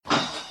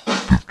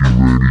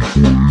Randy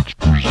Quaid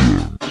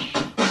presents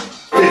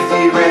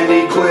 50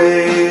 Randy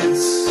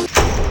Quaids.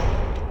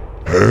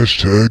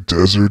 Hashtag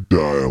Desert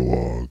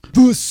Dialogue.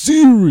 The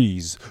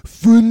series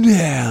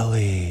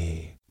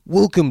finale.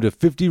 Welcome to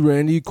 50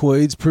 Randy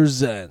Quaid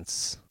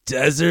presents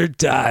Desert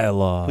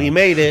Dialogue. We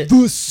made it.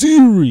 The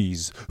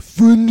series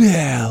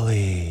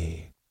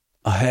finale.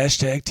 A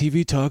hashtag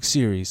TV Talk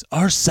series.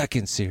 Our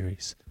second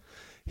series.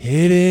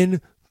 Hidden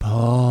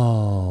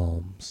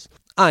Palms.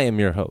 I am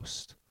your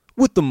host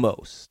with the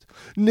most.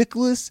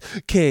 Nicolas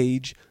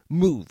Cage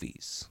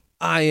movies.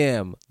 I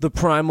am the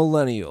Prime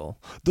Millennial,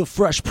 the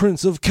Fresh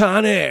Prince of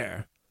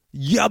Con-Air.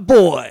 Ya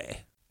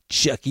boy,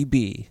 Chucky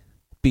B.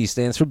 B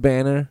stands for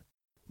Banner.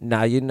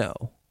 Now you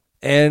know.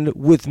 And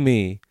with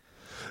me,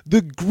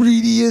 the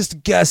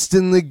greediest guest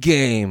in the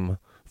game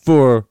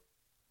for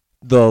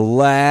the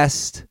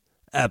last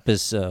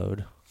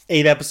episode.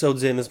 8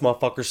 episodes in, this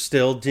motherfucker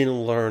still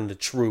didn't learn the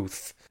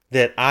truth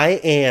that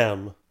I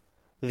am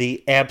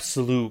the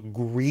absolute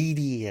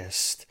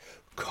greediest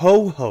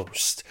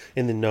co-host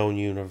in the known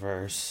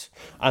universe.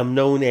 I'm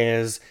known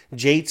as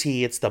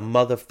JT. It's the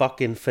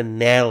motherfucking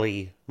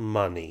finale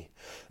money.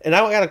 And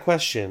I got a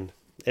question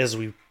as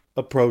we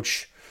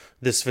approach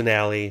this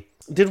finale.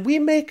 Did we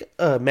make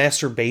a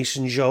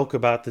masturbation joke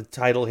about the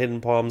title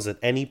Hidden Palms at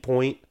any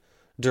point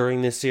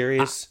during this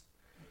series?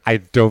 I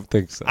don't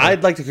think so.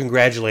 I'd like to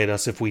congratulate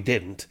us if we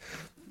didn't.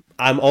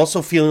 I'm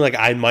also feeling like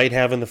I might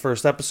have in the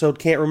first episode.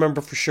 Can't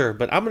remember for sure,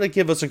 but I'm going to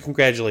give us a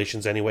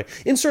congratulations anyway.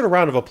 Insert a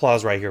round of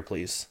applause right here,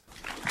 please.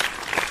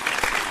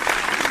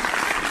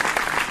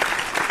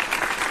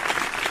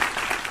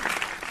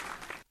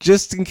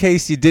 Just in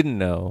case you didn't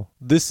know,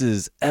 this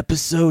is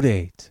episode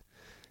 8,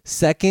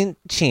 Second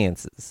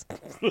Chances.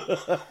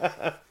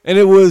 And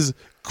it was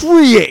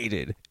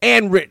created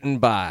and written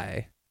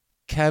by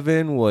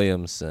Kevin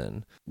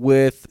Williamson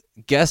with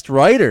guest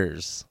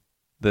writers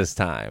this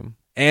time.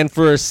 And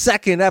for a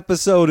second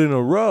episode in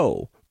a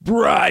row,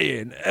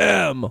 Brian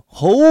M.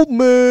 Holtman.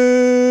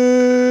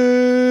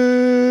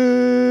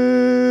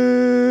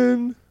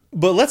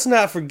 But let's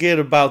not forget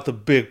about the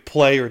big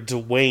player,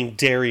 Dwayne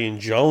Darian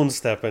Jones,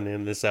 stepping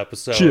in this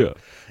episode. Yeah.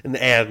 And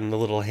adding a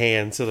little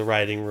hand to the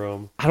writing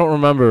room. I don't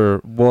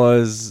remember,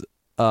 was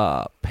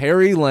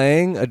Perry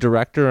Lang a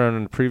director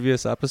on a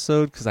previous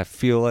episode? Because I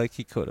feel like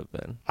he could have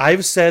been.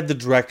 I've said the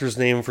director's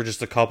name for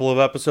just a couple of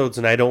episodes,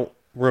 and I don't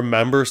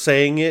remember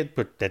saying it,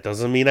 but that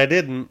doesn't mean I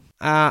didn't.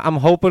 I'm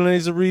hoping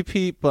he's a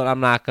repeat, but I'm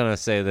not going to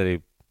say that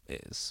he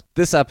is.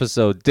 This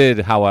episode did,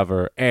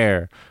 however,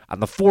 air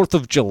on the 4th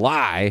of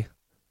July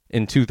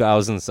in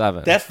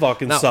 2007. That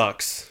fucking Now,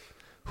 sucks.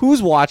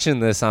 Who's watching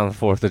this on the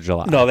 4th of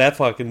July? No,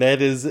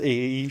 that is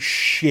a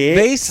shit.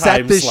 They set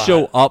time this slot.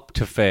 show up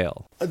to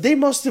fail. They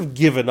must have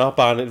given up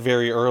on it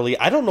very early.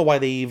 I don't know why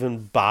they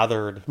even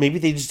bothered. Maybe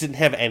they just didn't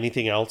have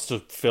anything else to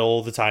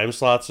fill the time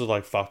slots. So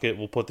like, fuck it,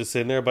 we'll put this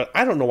in there. But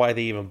I don't know why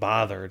they even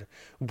bothered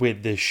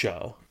with this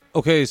show.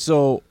 Okay,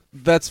 so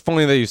that's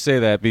funny that you say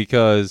that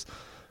because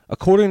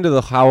according to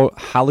the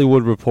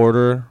Hollywood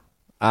Reporter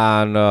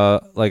on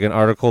like an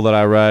article that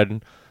I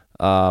read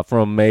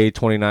from May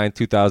 29,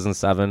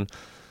 2007,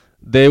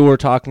 they were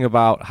talking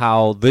about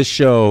how this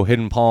show,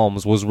 Hidden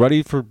Palms, was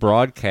ready for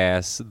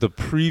broadcast the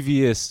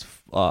previous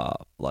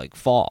like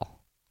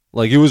fall.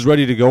 Like it was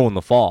ready to go in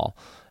the fall.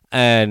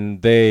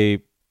 And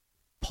they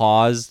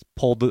paused,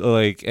 pulled it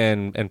like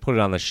and put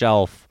it on the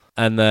shelf,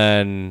 and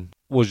then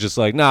was just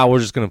like, nah, we're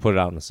just gonna put it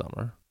out in the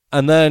summer.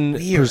 And then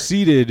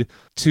proceeded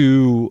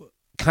to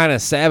kind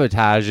of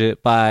sabotage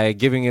it by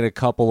giving it a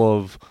couple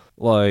of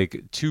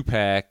like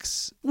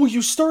 2-packs. Well,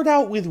 you start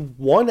out with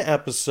one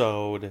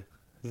episode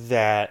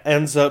that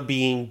ends up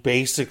being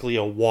basically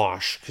a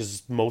wash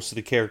because most of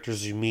the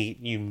characters you meet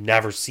you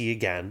never see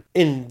again,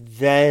 and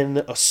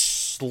then a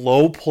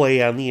slow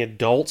play on the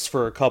adults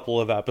for a couple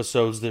of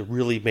episodes that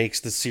really makes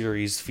the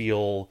series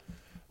feel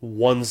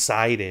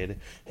one-sided,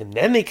 and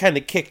then they kind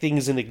of kick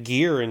things into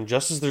gear, and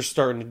just as they're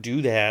starting to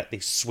do that, they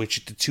switch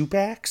it to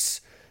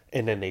 2-packs,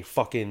 and then they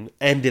fucking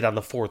end it on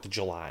the 4th of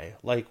July.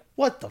 Like,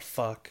 what the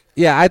fuck?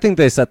 Yeah, I think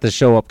they set the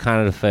show up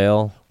kind of to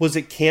fail. Was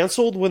it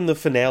canceled when the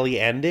finale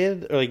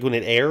ended, or like when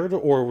it aired,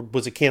 or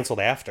was it canceled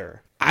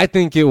after? I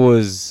think it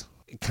was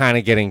kind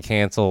of getting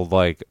canceled.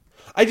 Like,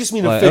 I just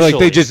mean officially. like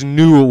they just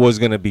knew it was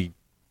going to be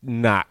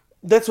not.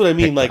 That's what I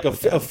mean. Like,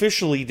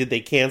 officially, did they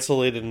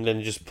cancel it and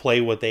then just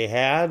play what they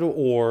had,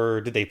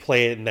 or did they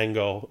play it and then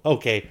go,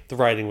 okay, the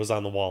writing was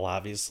on the wall,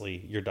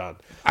 obviously, you're done?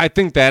 I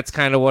think that's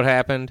kind of what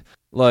happened.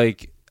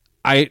 Like,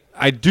 I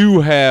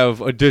do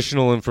have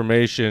additional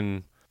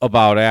information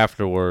about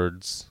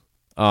afterwards.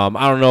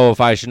 I don't know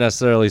if I should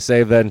necessarily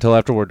save that until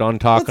after we're done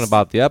talking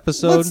about the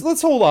episode.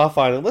 Let's hold off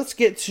on it. Let's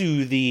get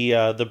to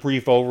the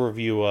brief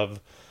overview of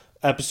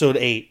episode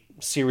 8,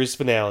 series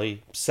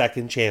finale,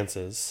 Second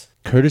Chances.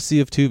 Courtesy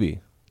of Tubi.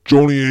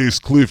 Johnny asks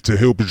Cliff to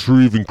help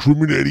retrieve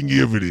incriminating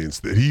evidence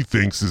that he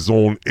thinks is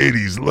on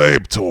Eddie's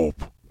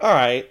laptop. All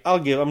right,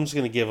 I'm just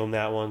gonna give him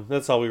that one.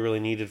 That's all we really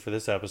needed for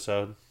this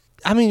episode.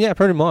 I mean, yeah,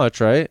 pretty much,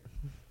 right?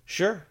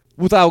 Sure.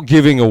 without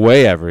giving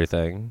away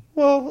everything.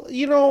 Well,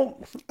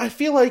 I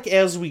feel like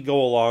as we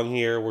go along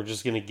here, we're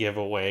just going to give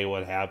away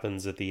what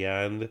happens at the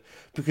end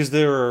because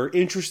there are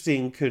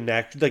interesting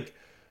like,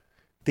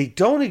 they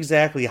don't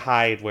exactly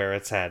hide where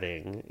it's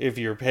heading if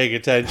you're paying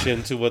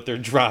attention to what they're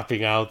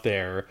dropping out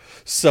there.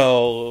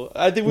 So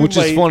I think Which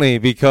is funny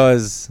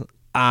because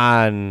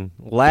on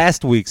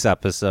last week's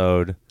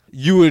episode,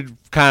 you would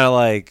kind of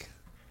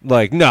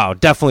like, no,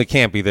 definitely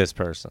can't be this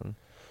person.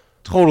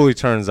 Totally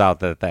turns out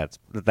that's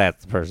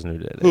the person who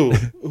did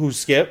it. Who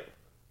Skip?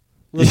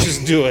 Let's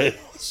just do it.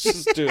 Let's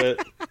just do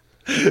it.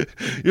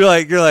 You're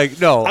like,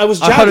 no, I was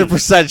Johnny.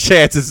 100%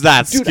 chance it's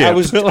not Dude, Skip. I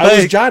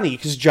was Johnny,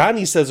 because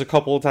Johnny says a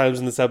couple of times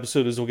in this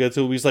episode, as we'll get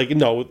to, he's like,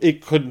 no,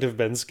 it couldn't have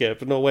been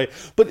Skip. No way.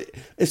 But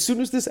as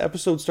soon as this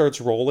episode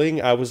starts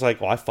rolling, I was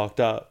like, I fucked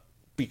up.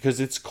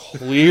 Because it's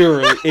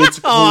clear,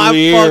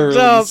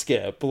 clearly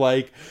Skip.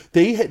 Like,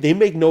 they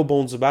make no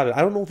bones about it.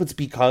 I don't know if it's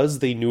because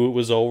they knew it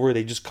was over.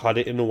 They just cut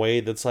it in a way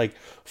that's like,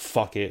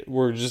 fuck it.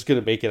 We're just going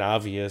to make it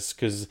obvious.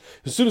 Because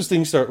as soon as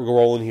things start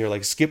rolling here,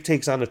 like, Skip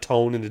takes on a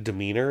tone and a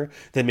demeanor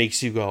that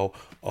makes you go,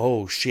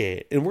 oh,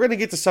 shit. And we're going to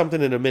get to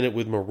something in a minute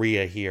with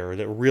Maria here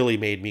that really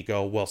made me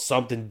go, well,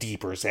 something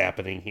deeper is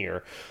happening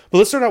here. But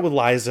let's start out with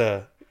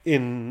Liza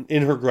in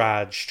her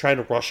garage trying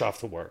to rush off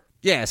to work.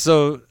 Yeah,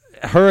 so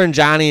her and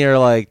Johnny are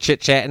like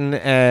chit-chatting,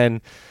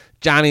 and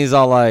Johnny's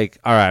all like,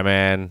 all right,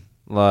 man,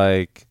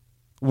 like,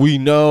 we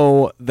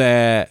know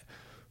that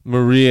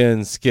Maria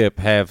and Skip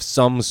have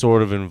some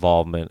sort of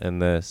involvement in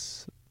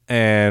this,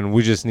 and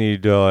we just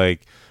need to,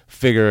 like,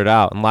 figure it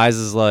out. And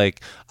Liza's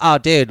like, oh,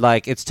 dude,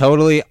 like, it's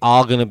totally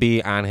all going to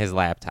be on his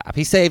laptop.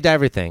 He saved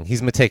everything.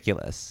 He's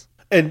meticulous.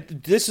 And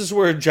this is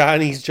where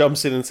Johnny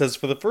jumps in and says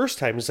for the first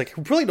time, he's like,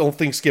 I really don't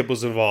think Skip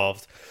was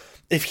involved.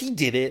 If he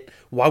did it,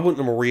 why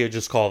wouldn't Maria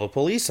just call the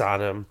police on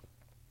him?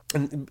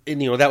 And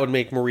that would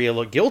make Maria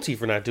look guilty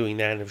for not doing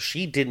that. And if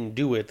she didn't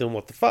do it, then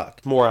what the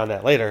fuck? More on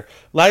that later.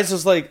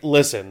 Liza's like,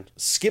 listen,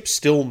 Skip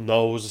still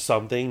knows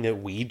something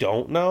that we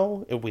don't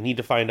know, and we need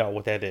to find out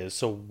what that is.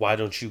 So why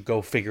don't you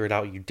go figure it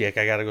out, you dick?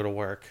 I gotta go to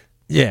work.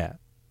 Yeah.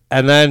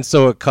 And then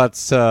so it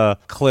cuts to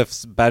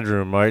Cliff's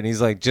bedroom, right? And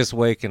he's like just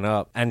waking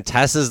up. And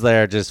Tess is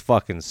there just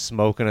fucking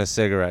smoking a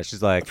cigarette.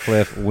 She's like,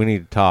 Cliff, we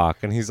need to talk.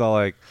 And he's all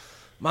like,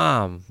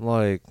 Mom,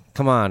 like,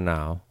 come on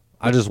now.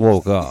 I just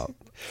woke up.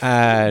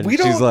 And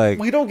she's like...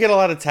 We don't get a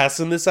lot of Tess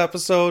in this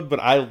episode, but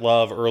I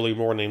love early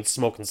morning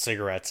smoking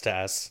cigarettes,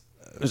 Tess.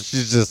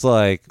 She's just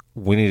like,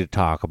 we need to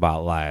talk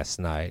about last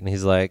night. And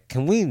he's like,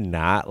 can we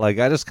not? Like,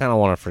 I just kind of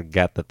want to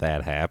forget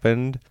that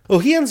happened. Well,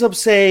 he ends up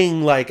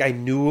saying, like, I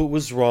knew it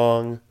was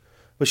wrong,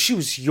 but she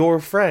was your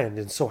friend,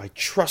 and so I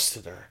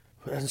trusted her.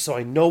 And so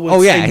I know it's...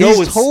 Oh, yeah,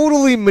 he's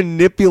totally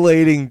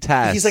manipulating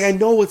Tess. He's like, I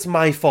know it's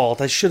my fault.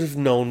 I should have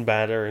known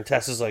better. And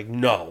Tess is like,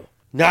 no,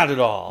 not at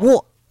all.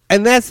 Well,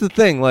 and that's the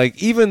thing.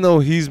 Like, even though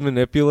he's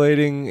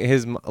manipulating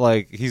he's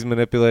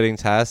manipulating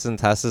Tess, and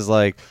Tess is,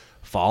 like,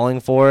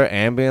 falling for it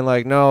and being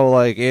like, no,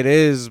 like, it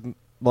is...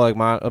 like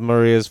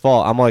Maria's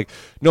fault. I'm like,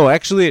 no,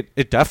 actually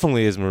it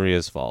definitely is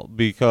Maria's fault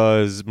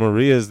because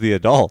Maria's the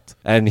adult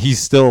and he's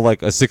still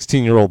like a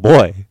 16-year-old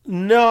boy.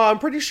 No, I'm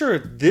pretty sure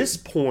at this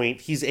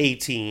point he's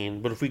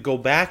 18, but if we go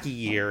back a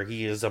year,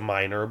 he is a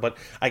minor, but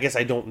I guess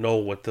I don't know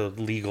what the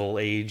legal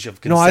age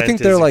of consent is. No, I think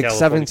they're like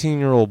California.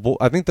 17-year-old boy.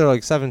 I think they're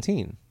like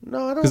 17. No,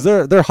 I don't. Because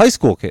they're high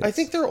school kids. I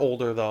think they're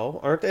older though.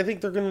 Aren't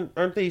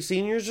they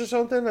seniors or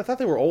something? I thought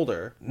they were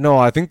older. No,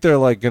 I think they're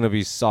like going to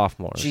be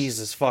sophomores.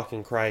 Jesus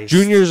fucking Christ.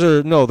 Juniors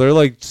are no, they're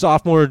like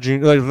sophomore,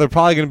 junior. Like they're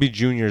probably going to be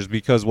juniors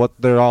because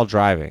they're all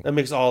driving. That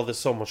makes all of this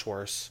so much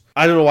worse.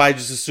 I don't know why I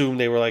just assumed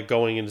they were like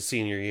going into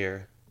senior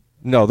year.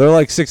 No, they're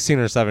like 16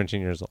 or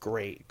 17 years old.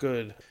 Great,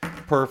 good,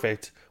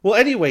 perfect. Well,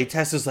 anyway,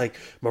 Tessa's like,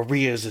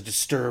 Maria is a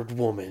disturbed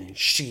woman and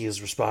she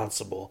is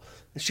responsible.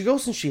 And she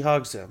goes and she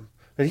hugs him.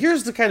 And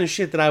here's the kind of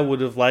shit that I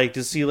would have liked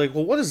to see, like,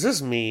 well, what does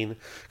this mean?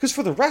 Because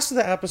for the rest of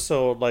the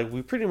episode, like,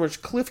 we pretty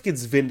much, Cliff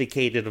gets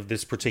vindicated of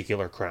this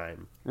particular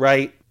crime,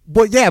 right?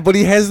 But yeah, but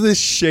he has this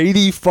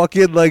shady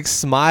fucking like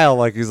smile,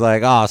 like he's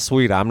like, "Oh,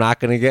 sweet, I'm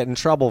not gonna get in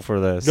trouble for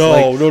this."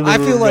 No, like, no, I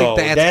feel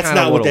like that's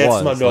not what it that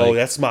was. smile. No, like,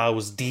 that smile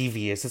was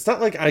devious. It's not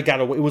like I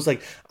got away. It was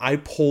like I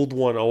pulled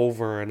one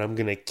over, and I'm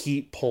gonna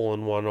keep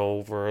pulling one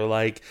over.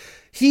 Like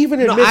he even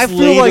admits I feel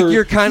later. like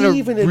you're kind of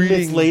even admits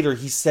reading... later.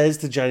 He says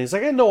to Johnny, "He's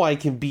like, I know I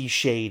can be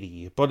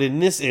shady, but in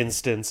this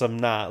instance, I'm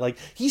not. Like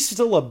he's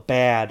still a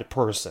bad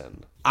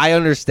person." I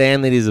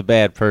understand that he's a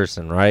bad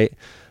person, right?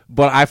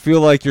 But I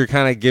feel like you're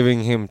kind of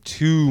giving him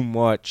too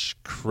much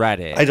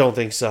credit. I don't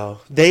think so.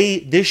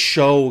 This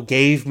show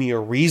gave me a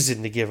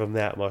reason to give him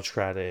that much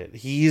credit.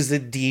 He's a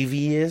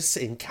devious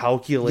and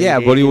calculated.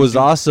 Yeah, but he was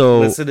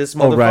also a red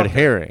motherfucker.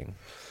 herring.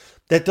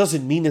 That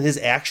doesn't mean that his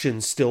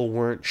actions still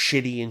weren't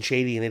shitty and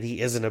shady and that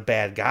he isn't a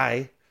bad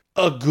guy.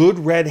 A good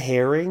red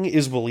herring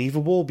is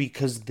believable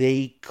because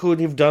they could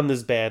have done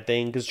this bad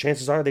thing because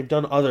chances are they've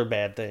done other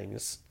bad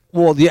things.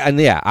 Well,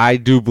 yeah, I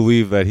do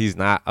believe that he's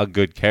not a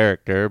good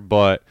character,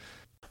 but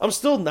I'm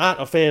still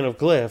not a fan of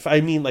Cliff. I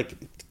mean, like,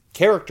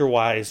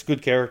 character-wise,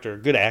 good character,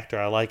 good actor.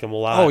 I like him a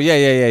lot. Oh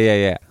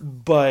yeah.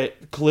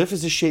 But Cliff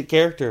is a shit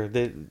character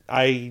that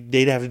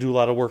they'd have to do a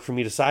lot of work for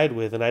me to side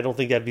with, and I don't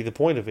think that'd be the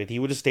point of it. He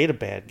would have stayed a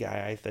bad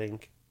guy, I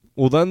think.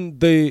 Well, then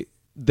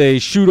they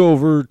shoot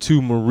over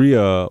to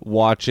Maria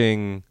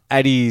watching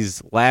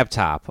Eddie's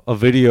laptop, a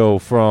video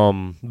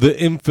from the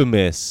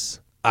infamous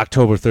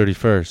October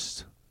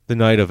 31st, the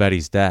night of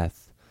Eddie's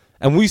death.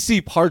 And we see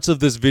parts of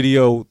this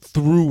video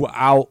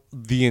throughout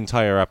the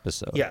entire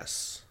episode.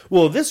 Yes.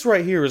 Well, this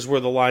right here is where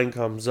the line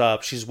comes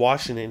up. She's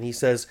watching it, and he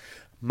says,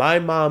 "My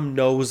mom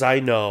knows I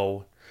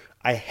know.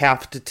 I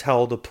have to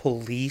tell the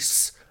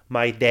police,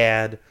 my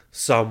dad,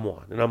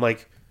 someone." And I'm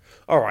like,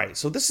 all right,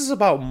 so this is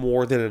about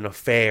more than an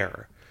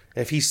affair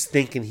if he's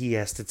thinking he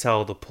has to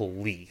tell the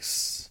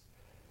police.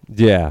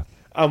 Yeah.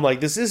 I'm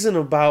like, this isn't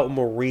about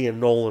Maria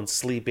Nolan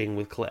sleeping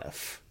with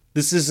Cliff.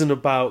 This isn't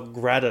about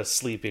Greta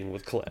sleeping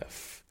with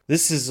Cliff.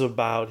 This is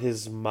about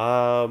his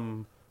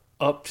mom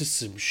up to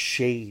some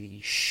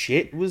shady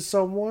shit with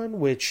someone,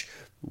 which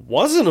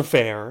was an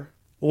affair.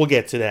 We'll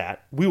get to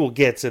that. We will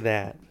get to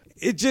that.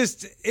 It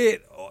just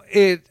it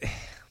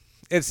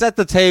set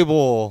the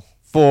table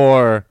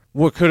for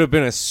what could have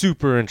been a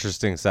super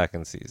interesting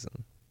second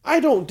season. I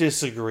don't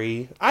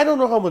disagree. I don't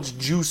know how much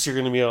juice you're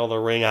going to be able to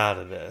wring out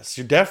of this.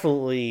 You're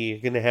definitely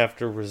going to have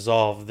to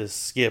resolve this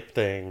Skip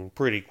thing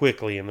pretty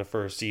quickly in the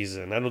first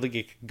season. I don't think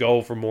it could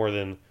go for more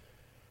than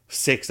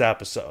 6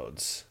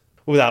 episodes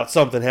without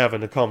something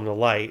having to come to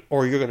light,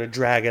 or you're going to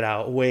drag it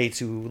out way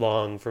too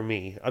long for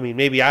me. I mean,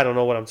 maybe I don't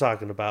know what I'm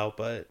talking about,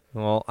 but...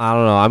 Well, I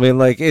don't know. I mean,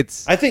 like,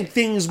 it's... I think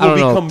things will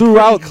become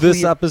throughout pretty clear.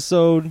 this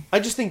episode...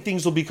 I just think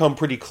things will become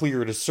pretty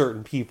clear to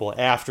certain people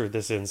after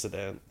this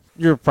incident.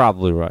 You're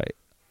probably right.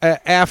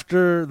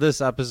 After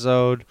this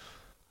episode,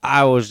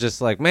 I was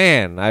just like,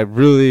 man, I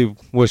really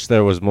wish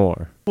there was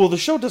more. Well, the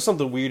show does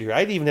something weird here.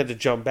 I'd even had to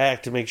jump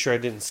back to make sure I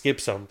didn't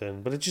skip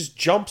something, but it just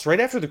jumps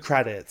right after the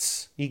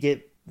credits. You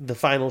get the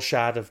final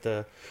shot of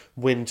the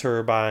wind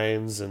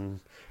turbines and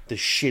the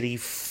shitty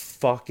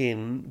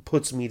fucking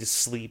puts me to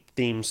sleep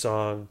theme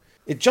song.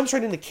 It jumps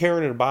right into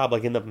Karen and Bob,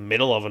 like in the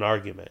middle of an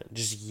argument,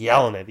 just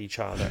yelling at each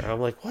other.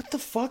 I'm like, what the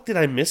fuck? Did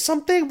I miss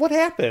something? What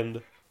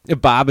happened?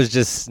 Bob is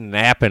just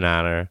snapping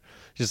on her.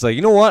 Just like,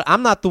 you know what?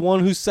 I'm not the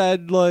one who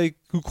said, like,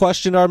 who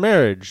questioned our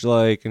marriage.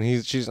 Like, and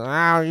she's, you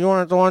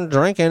weren't the one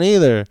drinking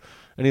either.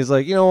 And he's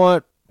like, you know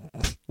what?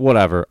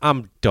 Whatever.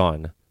 I'm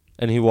done.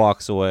 And he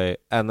walks away.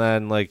 And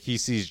then, like, he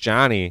sees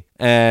Johnny.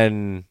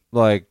 And,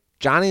 like,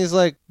 Johnny's,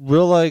 like,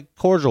 real, like,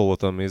 cordial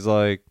with him. He's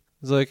like,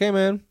 hey,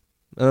 man.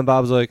 And then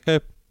Bob's like,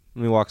 hey.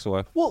 And he walks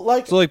away. Well,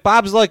 like, so like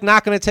Bob's like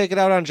not going to take it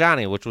out on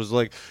Johnny, which was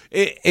like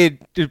it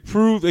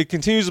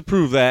continues to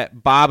prove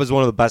that Bob is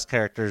one of the best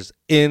characters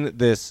in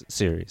this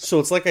series. So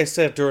it's like I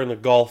said during the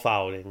golf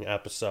outing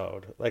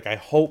episode. Like, I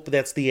hope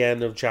that's the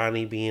end of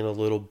Johnny being a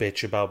little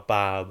bitch about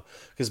Bob,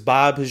 because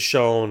Bob has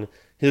shown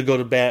he'll go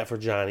to bat for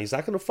Johnny. He's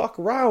not going to fuck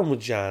around with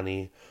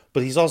Johnny,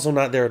 but he's also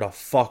not there to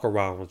fuck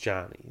around with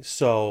Johnny.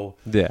 So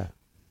yeah,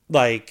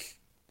 like,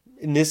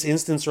 in this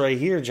instance right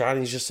here,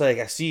 Johnny's just like,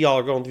 I see y'all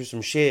are going through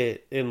some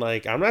shit, and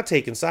like, I'm not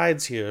taking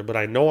sides here, but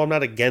I know I'm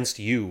not against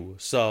you.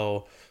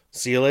 So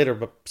see you later.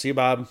 See you,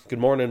 Bob. Good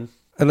morning.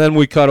 And then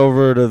we cut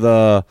over to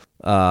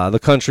the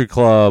country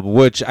club,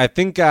 which I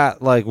think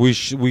got like we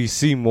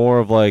see more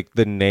of like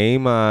the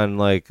name on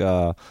like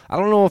I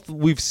don't know if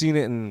we've seen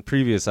it in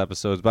previous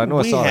episodes, but I know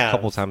I saw it a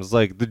couple times,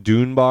 like the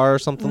Dune Bar or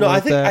something. No, like I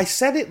think that. I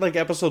said it like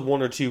episode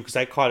 1 or 2 because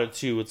I caught it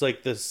too. It's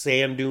like the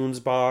Sand Dunes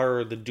Bar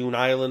or the Dune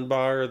Island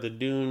Bar or the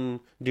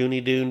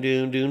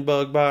Dune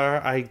Bug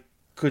Bar. I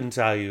couldn't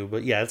tell you,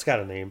 but yeah, it's got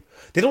a name.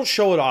 They don't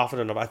show it often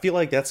enough. I feel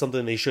like that's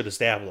something they should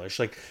establish.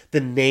 Like, the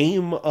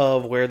name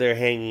of where they're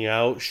hanging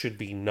out should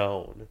be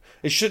known.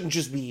 It shouldn't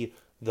just be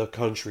the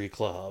country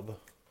club.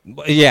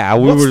 Yeah,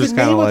 we were just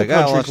kind of like,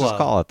 let's just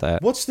call it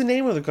that. What's the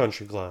name of the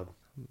country club?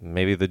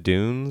 Maybe the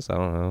Dunes? I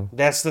don't know.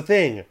 That's the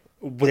thing.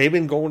 They've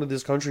been going to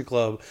this country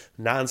club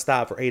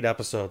nonstop for 8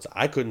 episodes.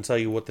 I couldn't tell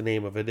you what the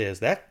name of it is.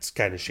 That's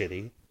kind of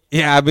shitty.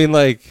 Yeah, I mean,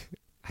 like,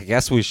 I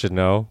guess we should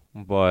know,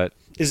 but...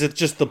 Is it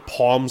just the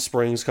Palm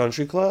Springs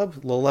Country Club?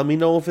 Well, let me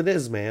know if it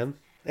is, man.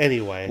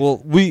 Anyway.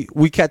 Well, we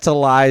cut to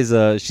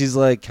Liza. She's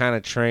like kind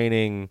of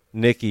training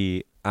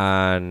Nikki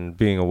on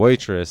being a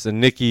waitress, and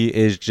Nikki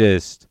is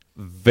just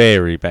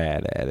very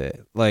bad at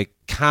it, like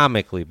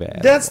comically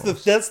bad. That's the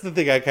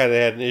thing I kind of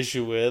had an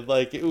issue with.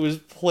 Like, it was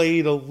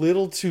played a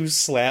little too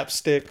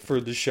slapstick for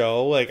the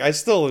show. Like, I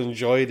still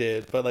enjoyed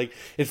it, but like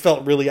it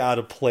felt really out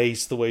of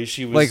place the way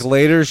she was. Like,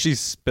 later she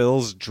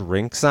spills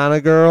drinks on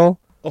a girl.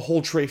 A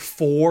whole tray,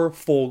 4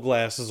 full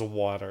glasses of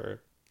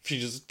water. She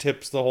just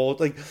tips the whole,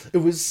 like, it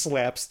was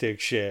slapstick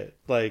shit.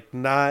 Like,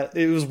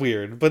 it was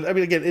weird. But, I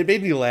mean, again, it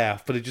made me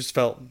laugh, but it just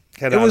felt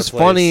kind of out of place. It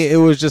was funny. It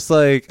was just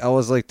like, I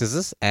was like, does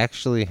this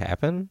actually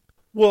happen?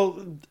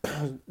 Well,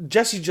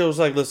 Jesse Joe's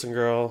like, listen,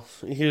 girl,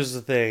 here's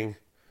the thing.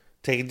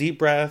 Take a deep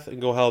breath and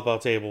go help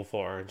out table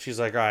 4. And she's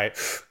like, all right,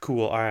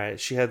 cool, all right.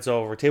 She heads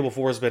over. Table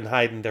 4's been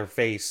hiding their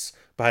face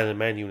behind the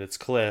menu, and it's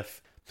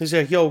Cliff. He's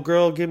like, yo,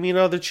 girl, give me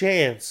another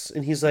chance.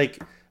 And he's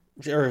like,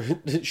 or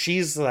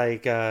she's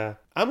like,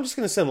 I'm just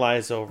gonna send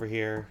Liza over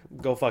here.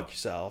 Go fuck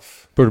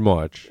yourself, Pretty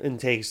much. and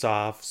takes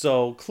off.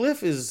 So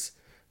Cliff is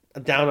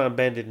down on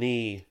bended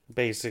knee,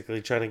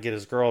 basically trying to get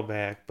his girl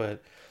back,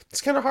 but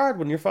it's kind of hard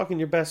when you're fucking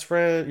your best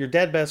friend, your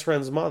dead best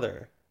friend's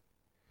mother,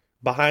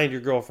 behind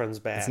your girlfriend's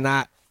back. It's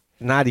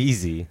not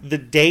easy. The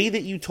day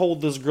that you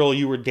told this girl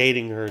you were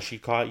dating her, she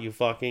caught you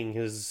fucking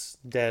his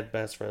dead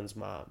best friend's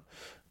mom.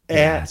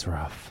 That's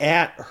rough.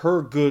 At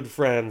her good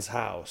friend's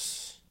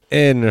house.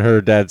 In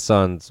her dead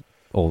son's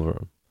old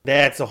room.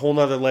 That's a whole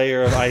nother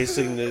layer of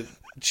icing that,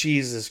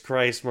 Jesus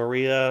Christ,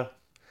 Maria.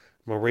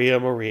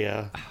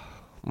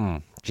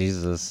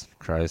 Jesus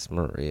Christ,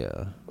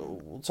 Maria.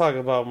 We'll talk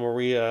about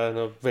Maria in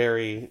a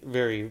very,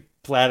 very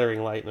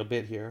flattering light in a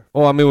bit here.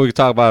 Well, I mean, we could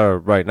talk about her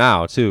right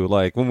now, too.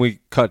 Like, when we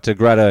cut to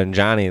Greta and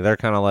Johnny, they're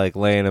kind of, like,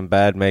 laying in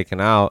bed,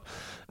 making out.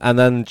 And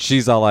then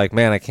she's all like,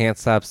 man, I can't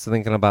stop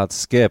thinking about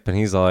Skip. And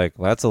he's like,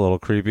 well, that's a little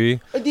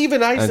creepy. And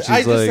even I just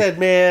like, said,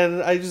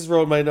 man, I just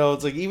wrote my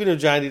notes. Like, even if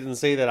Johnny didn't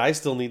say that, I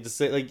still need to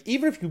say, like,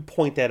 even if you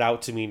point that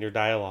out to me in your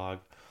dialogue,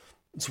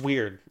 it's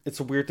weird. It's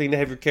a weird thing to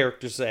have your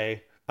character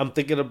say. I'm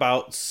thinking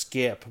about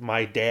Skip,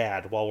 my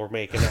dad, while we're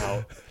making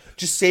out.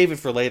 Just save it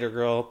for later,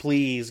 girl.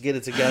 Please get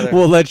it together.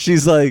 Well, then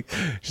she's like,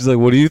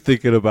 what are you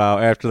thinking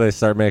about after they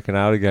start making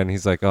out again?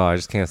 He's like, oh, I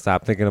just can't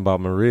stop thinking about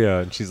Maria.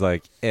 And she's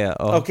like, yeah.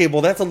 Oh. Okay,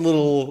 well, that's a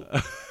little.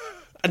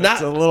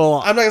 That's a little.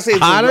 I'm not gonna say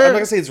hotter? I'm not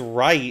gonna say it's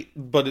right,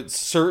 but it's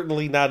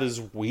certainly not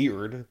as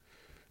weird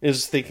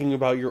as thinking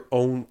about your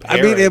own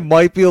parent. I mean, it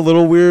might be a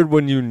little weird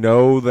when you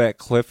know that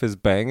Cliff is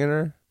banging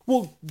her.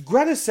 Well,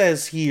 Greta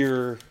says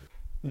here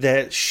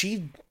that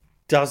she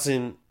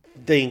doesn't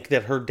think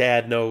that her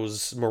dad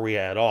knows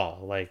Maria at all.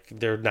 Like,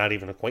 they're not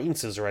even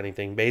acquaintances or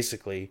anything,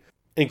 basically.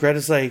 And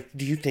Greta's like,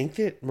 do you think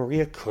that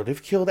Maria could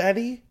have killed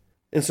Eddie?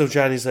 And so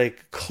Johnny's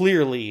like,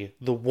 clearly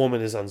the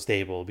woman is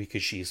unstable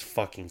because she's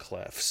fucking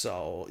Cliff.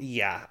 So,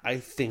 yeah, I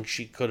think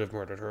she could have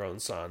murdered her own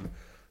son.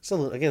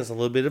 So, again, it's a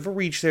little bit of a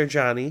reach there,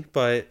 Johnny,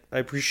 but I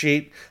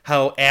appreciate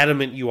how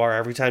adamant you are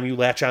every time you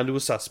latch onto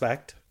a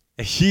suspect.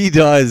 He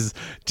does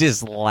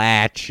just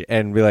latch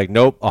and be like,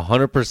 nope,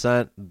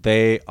 100%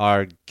 they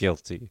are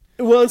guilty.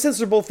 Well, and since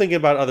they're both thinking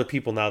about other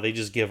people now, they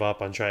just give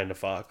up on trying to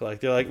fuck.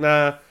 Like, they're like,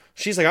 nah.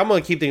 She's like, I'm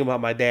going to keep thinking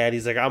about my dad.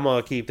 He's like, I'm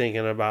going to keep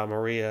thinking about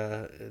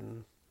Maria.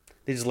 And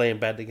they just lay in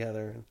bed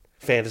together and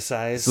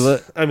fantasize. So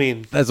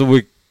That's when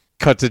we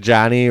cut to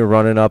Johnny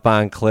running up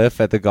on Cliff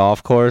at the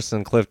golf course.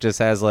 And Cliff just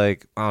has,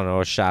 like, I don't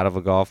know, a shot of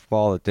a golf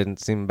ball that didn't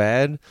seem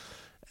bad.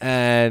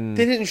 And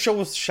they didn't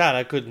show us the shot.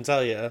 I couldn't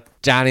tell you.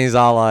 Johnny's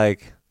all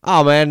like,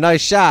 oh, man,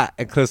 nice shot.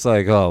 And Cliff's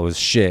like, oh, it was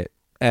shit.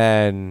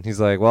 And he's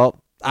like, well,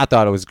 I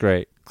thought it was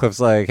great. Cliff's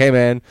like, hey,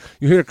 man,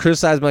 you here to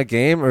criticize my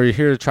game or you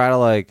here to try to,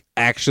 like,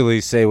 actually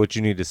say what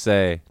you need to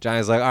say?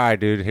 Johnny's like, all right,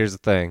 dude, here's the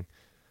thing.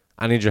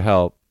 I need your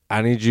help.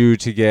 I need you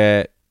to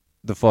get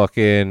the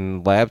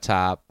fucking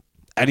laptop,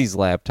 Eddie's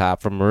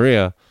laptop from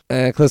Maria.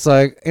 And Cliff's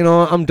like, you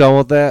know, I'm done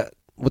with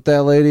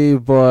that lady,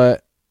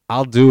 but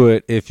I'll do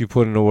it if you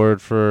put in a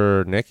word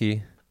for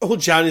Nikki. Oh,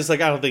 Johnny's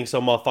like, I don't think so,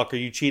 motherfucker.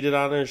 You cheated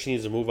on her. She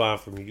needs to move on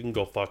from you. You can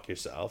go fuck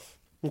yourself.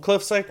 And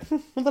Cliff's like,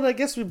 well, then I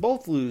guess we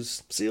both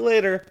lose. See you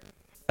later.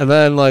 And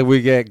then, like,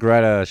 we get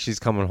Greta. She's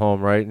coming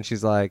home, right? And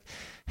she's like,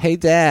 hey,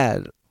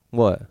 Dad.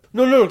 What?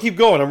 No, keep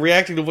going. I'm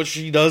reacting to what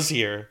she does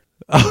here.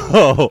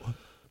 Oh.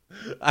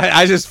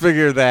 I just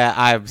figured that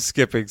I'm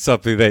skipping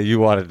something that you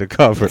wanted to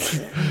cover.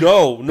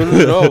 No.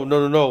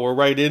 We're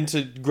right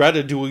into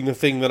Greta doing the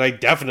thing that I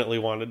definitely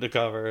wanted to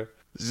cover.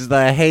 She's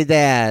like, hey,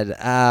 Dad,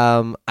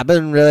 I've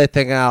been really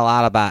thinking a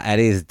lot about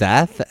Eddie's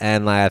death,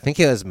 and like, I think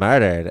he was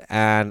murdered,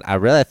 and I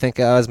really think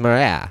it was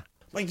Maria.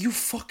 Like, you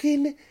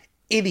fucking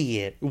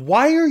idiot.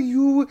 Why are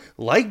you,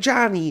 like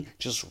Johnny,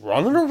 just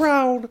running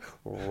around,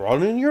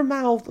 running your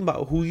mouth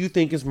about who you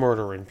think is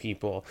murdering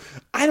people?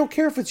 I don't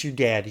care if it's your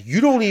dad. You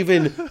don't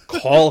even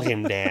call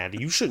him dad.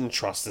 You shouldn't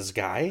trust this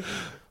guy.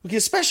 Okay,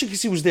 especially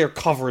because he was there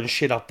covering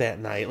shit up that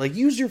night. Like,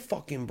 use your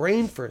fucking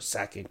brain for a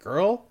second,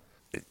 girl.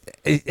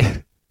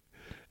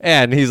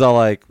 And he's all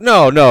like,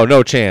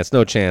 no chance.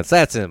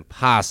 That's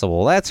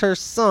impossible. That's her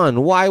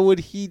son. Why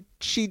would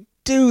she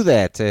do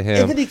that to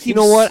him? And then he keeps... You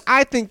know what?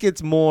 I think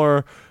it's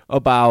more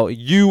about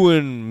you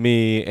and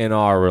me and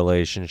our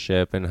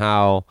relationship and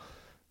how,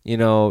 you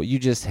know, you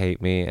just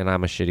hate me and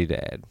I'm a shitty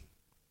dad.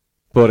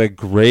 But a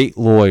great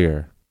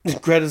lawyer.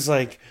 Greta's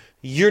like,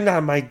 you're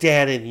not my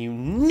dad and you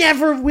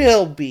never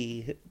will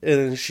be. And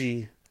then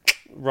she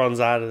runs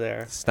out of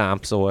there.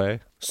 Stomps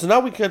away. So now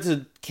we cut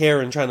to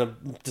Karen trying to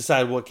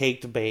decide what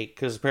cake to bake,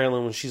 because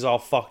apparently when she's all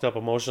fucked up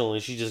emotionally,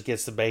 she just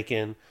gets the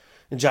bacon.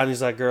 And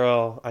Johnny's like,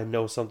 girl, I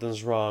know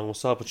something's wrong.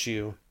 What's up with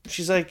you?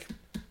 She's like,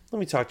 let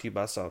me talk to you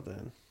about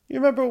something. You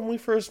remember when we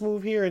first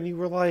moved here and you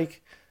were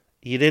like,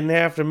 you didn't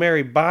have to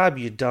marry Bob,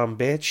 you dumb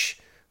bitch.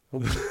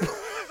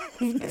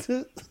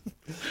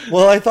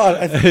 Well, I thought...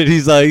 And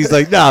he's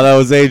like, no, that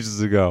was ages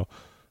ago.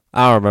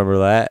 I don't remember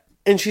that.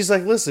 And she's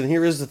like, listen,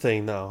 here is the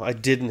thing, though. I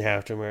didn't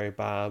have to marry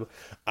Bob.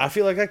 I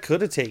feel like I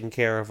could have taken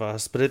care of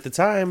us, but at the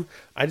time,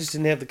 I just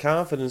didn't have the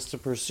confidence to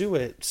pursue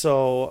it.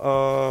 So,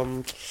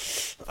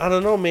 I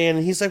don't know, man.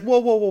 And he's like, whoa,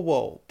 whoa, whoa,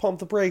 whoa. Pump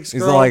the brakes,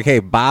 girl. He's like, hey,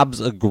 Bob's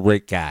a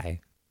great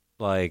guy.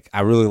 Like, I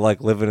really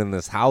like living in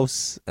this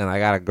house, and I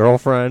got a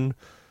girlfriend.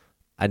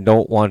 I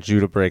don't want you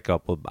to break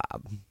up with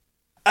Bob.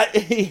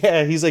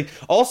 Yeah, he's like,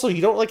 also,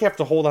 you don't, like, have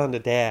to hold on to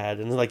Dad.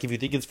 And, like, if you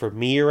think it's for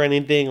me or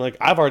anything, like,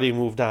 I've already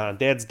moved on.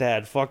 Dad's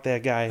dad. Fuck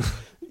that guy.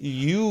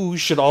 You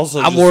should also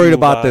I'm just worried move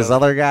about on. this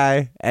other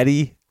guy,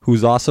 Eddie,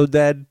 who's also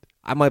dead.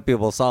 I might be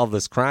able to solve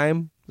this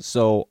crime,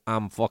 so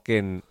I'm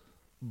fucking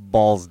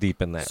balls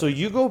deep in that. So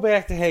you go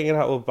back to hanging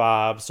out with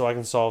Bob so I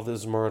can solve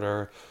this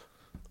murder.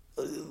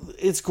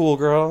 It's cool,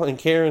 girl. And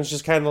Karen's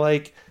just kind of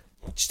like,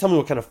 just tell me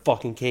what kind of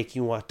fucking cake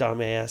you want,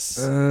 dumbass.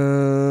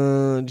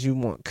 Do you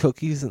want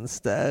cookies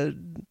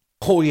instead?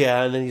 Oh,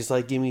 yeah. And then he's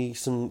like, give me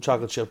some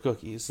chocolate chip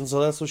cookies. And so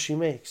that's what she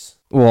makes.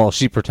 Well,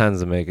 she pretends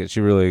to make it.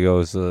 She really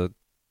goes to the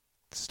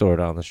store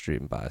down the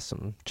street and buys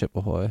some Chip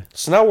Ahoy.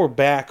 So now we're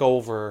back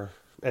over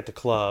at the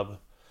club.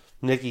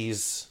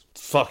 Nikki's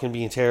fucking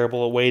being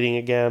terrible at waiting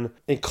again.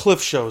 And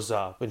Cliff shows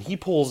up. And he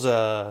pulls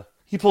a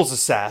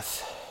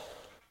Seth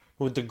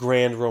with the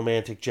grand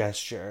romantic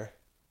gesture.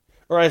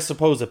 Or I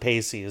suppose a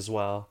Pacey as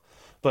well.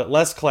 But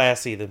less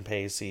classy than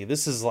Pacey.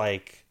 This is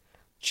like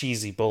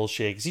cheesy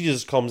bullshit. 'Cause he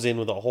just comes in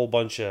with a whole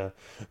bunch of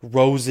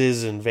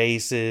roses and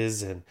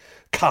vases and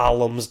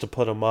columns to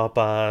put them up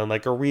on.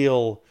 Like a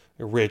real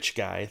rich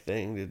guy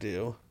thing to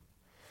do.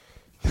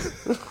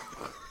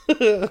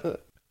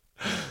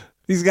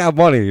 He's got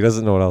money. He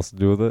doesn't know what else to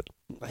do with it.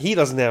 He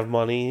doesn't have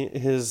money.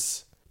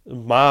 His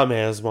mom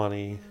has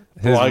money.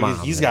 His mom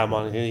he's has got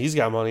money. He's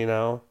got money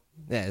now.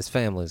 Yeah, his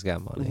family's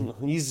got money.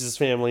 He's his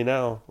family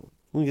now.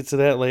 We'll get to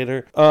that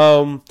later.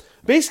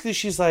 Basically,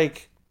 she's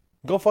like,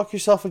 go fuck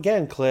yourself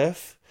again,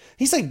 Cliff.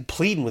 He's like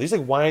pleading with her. He's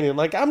like whining,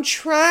 like, I'm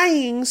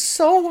trying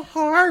so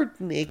hard,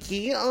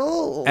 Nikki.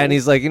 Oh. And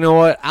he's like, you know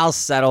what? I'll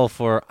settle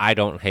for I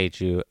don't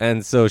hate you.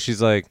 And so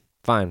she's like,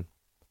 fine.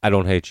 I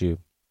don't hate you.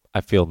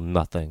 I feel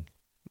nothing.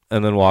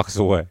 And then walks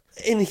away.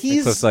 And So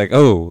it's like,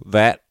 oh,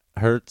 that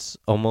hurts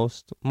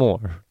almost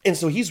more. And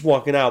so he's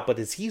walking out, but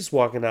as he's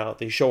walking out,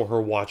 they show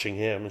her watching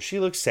him. And she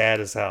looks sad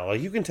as hell.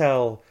 Like, you can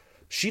tell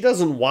she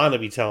doesn't want to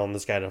be telling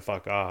this guy to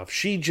fuck off.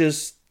 She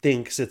just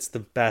thinks it's the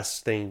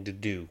best thing to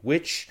do.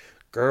 Which,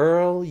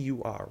 girl,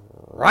 you are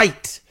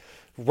right.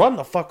 Run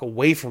the fuck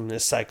away from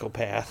this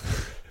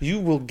psychopath. You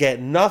will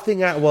get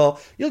nothing out. Well,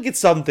 you'll get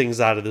some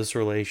things out of this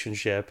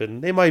relationship,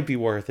 and they might be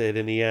worth it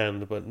in the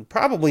end, but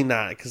probably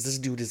not, because this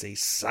dude is a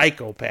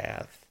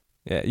psychopath.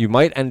 Yeah, you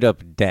might end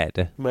up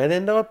dead. Might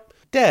end up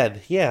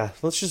dead. Yeah,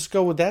 let's just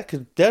go with that,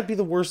 because that'd be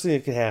the worst thing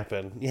that could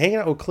happen. Hanging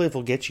out with Cliff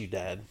will get you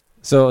dead.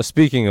 So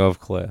speaking of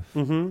Cliff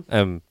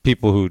and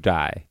people who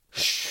die,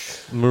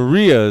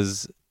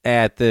 Maria's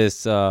at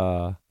this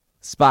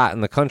spot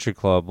in the country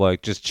club,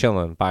 like just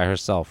chilling by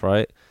herself,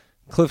 right?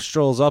 Cliff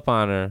strolls up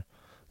on her.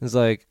 He's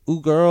like,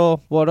 ooh,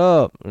 girl, what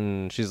up?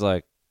 And she's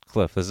like,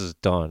 Cliff, this is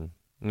done.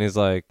 And he's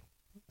like,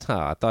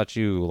 I thought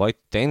you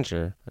liked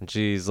danger. And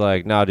she's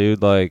like, nah,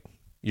 dude, like,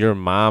 your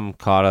mom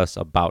caught us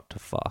about to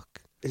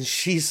fuck. And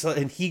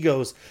he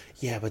goes,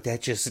 yeah, but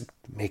that just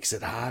makes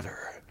it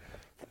hotter.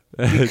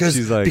 Because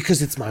she's like,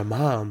 because it's my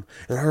mom,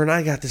 and her and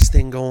I got this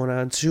thing going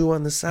on too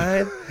on the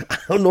side. I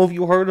don't know if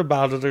you heard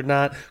about it or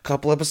not. A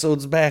couple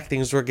episodes back,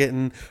 things were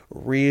getting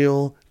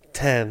real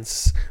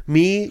tense.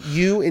 Me,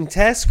 you, and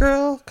Tess,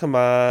 girl, come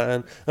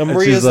on. And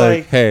Maria's she's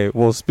like, hey,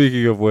 well,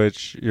 speaking of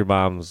which, your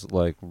mom's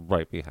like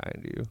right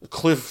behind you.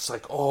 Cliff's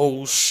like,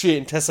 oh shit,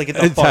 and Tess like, get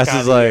the And fuck Tess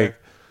out is of like, here.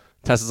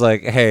 Tess is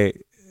like, hey,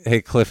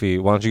 Cliffy,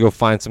 why don't you go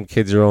find some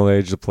kids your own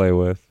age to play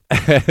with?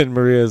 And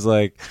Maria's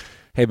like,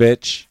 hey,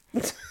 bitch,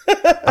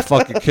 I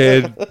fuck your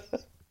kid.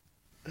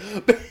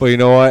 But you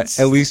know what?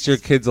 At least your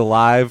kid's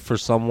alive for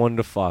someone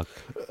to fuck.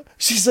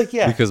 She's like,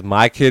 yeah. Because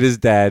my kid is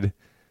dead,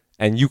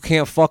 and you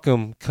can't fuck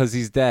him because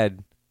he's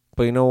dead.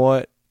 But you know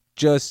what?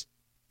 Just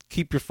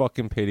keep your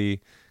fucking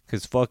pity,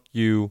 because fuck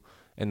you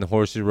and the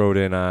horse you rode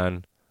in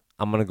on.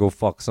 I'm going to go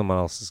fuck someone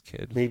else's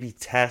kid. Maybe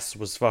Tess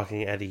was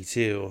fucking Eddie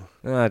too.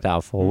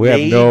 Doubtful. We have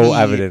no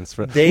evidence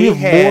for they We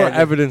have more had-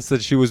 evidence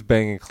that she was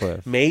banging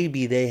Cliff.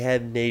 Maybe they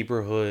had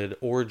neighborhood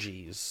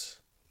orgies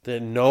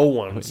that no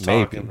one's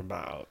Maybe. talking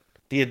about.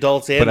 The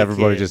adults and But the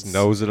everybody kids just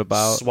knows it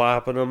about.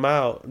 swapping them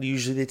out.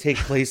 Usually they take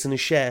place in a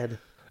shed.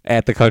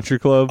 At the country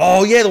club.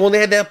 Oh yeah, the one they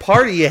had that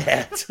party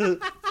at.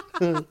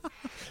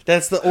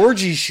 That's the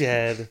orgy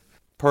shed.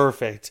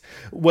 Perfect.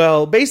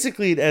 Well,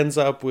 basically it ends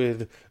up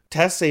with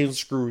Tess saying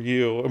screw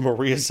you and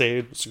Maria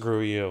saying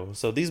screw you.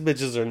 So these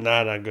bitches are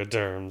not on good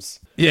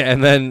terms. Yeah,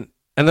 and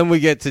then we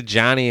get to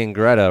Johnny and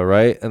Greta,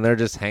 right? And they're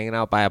just hanging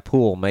out by a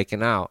pool,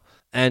 making out.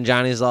 And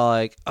Johnny's all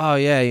like, oh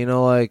yeah, you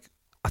know, like,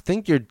 I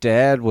think your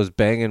dad was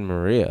banging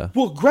Maria.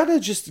 Well, Greta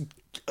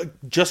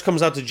just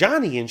comes out to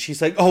Johnny and she's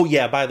like, oh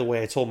yeah, by the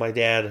way, I told my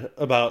dad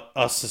about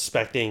us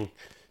suspecting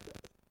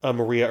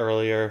Maria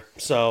earlier.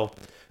 So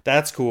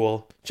that's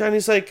cool.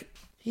 Johnny's like,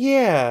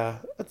 Yeah.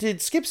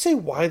 Did Skip say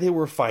why they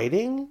were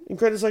fighting? And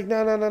Greta's like,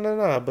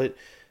 no. But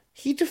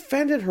he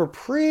defended her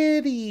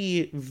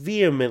pretty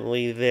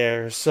vehemently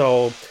there.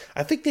 So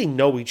I think they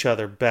know each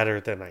other better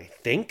than I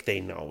think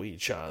they know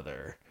each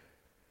other.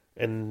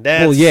 And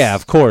that's... Well, yeah,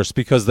 of course,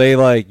 because they,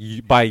 like,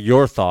 by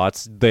your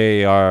thoughts,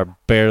 they are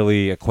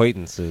barely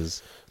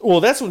acquaintances. Well,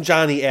 that's when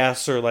Johnny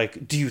asks her,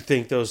 like, do you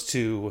think those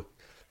two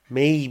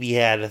maybe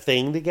had a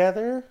thing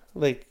together?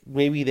 Like,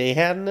 maybe they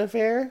had an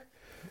affair?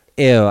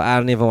 Ew, I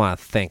don't even want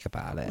to think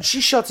about it.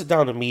 She shuts it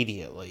down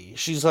immediately.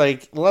 She's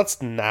like,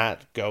 let's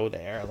not go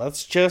there.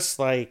 Let's just,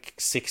 like,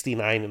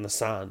 69 in the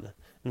sun.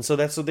 And so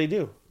that's what they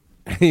do.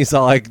 And he's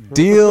all like,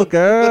 deal,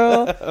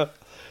 girl.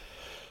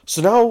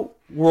 So now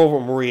we're over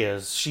at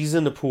Maria's. She's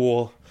in the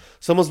pool.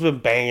 Someone's been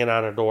banging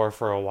on her door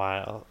for a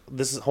while.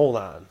 Hold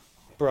on.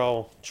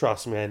 Bro,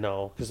 trust me, I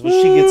know. Because when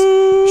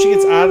she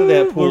gets out of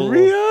that pool...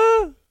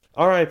 Maria?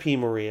 R.I.P.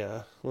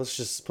 Maria. Let's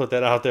just put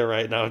that out there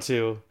right now,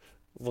 too.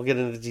 We'll get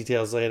into the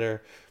details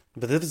later.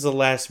 But this is the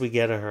last we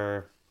get of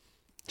her.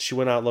 She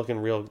went out looking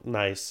real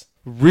nice.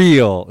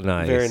 Real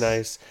nice. Very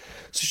nice.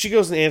 So she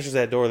goes and answers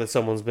that door that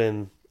someone's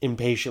been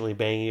impatiently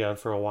banging on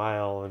for a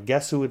while. And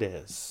guess who it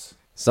is?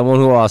 Someone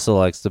who also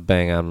likes to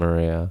bang on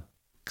Maria.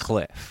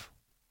 Cliff.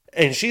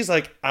 And she's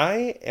like,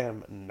 I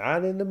am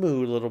not in the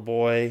mood, little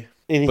boy.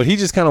 And But he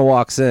just kind of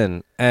walks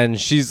in, and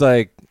she's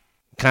like,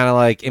 kind of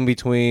like in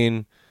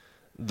between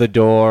the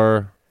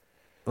door.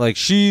 Like,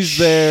 she's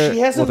there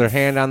with her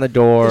hand on the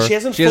door. She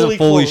hasn't fully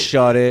closed.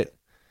 shut it.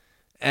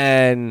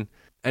 And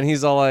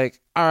he's all like,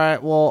 all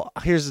right, well,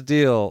 here's the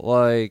deal.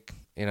 Like,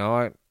 you know,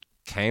 I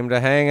came to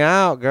hang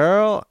out,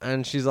 girl.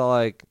 And she's all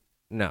like,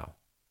 no,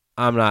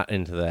 I'm not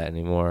into that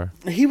anymore.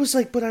 He was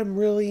like, but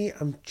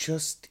I'm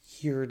just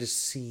here to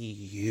see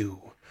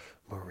you,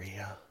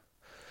 Maria.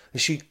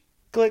 And she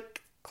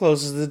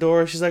closes the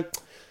door. She's like,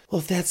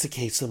 well, if that's the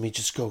case, let me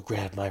just go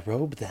grab my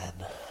robe then.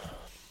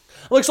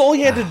 Like, so all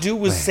he had to do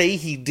was say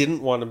he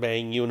didn't want to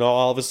bang you, and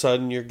all of a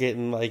sudden you're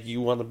getting, like,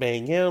 you want to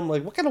bang him.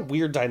 Like, what kind of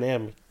weird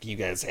dynamic do you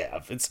guys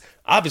have? It's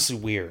obviously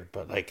weird,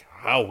 but, like,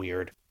 how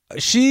weird?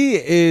 She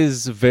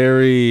is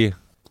very...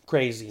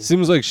 Crazy.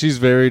 Seems like she's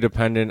very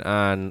dependent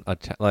on,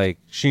 like,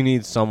 she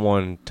needs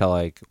someone to,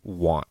 like,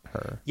 want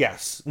her.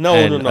 Yes. No.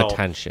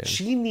 Attention.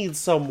 She needs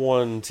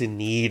someone to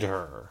need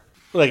her.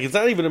 Like, it's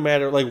not even a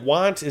matter... Like,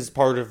 want is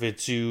part of it,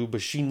 too,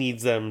 but she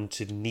needs them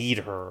to need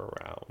her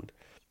around.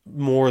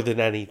 More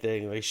than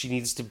anything. Like, she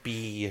needs to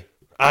be...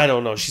 I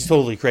don't know. She's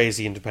totally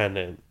crazy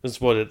independent.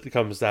 That's what it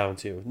comes down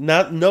to.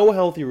 No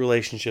healthy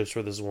relationships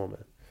for this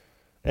woman.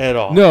 At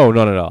all. No,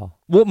 none at all.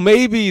 Well,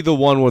 maybe the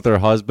one with her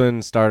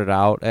husband started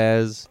out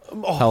as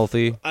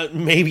healthy.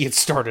 Maybe it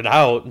started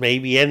out.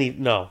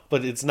 No,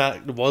 but it's not.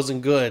 It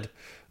wasn't good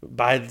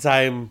by the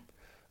time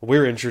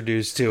we're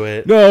introduced to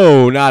it.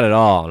 No, not at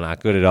all. Not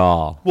good at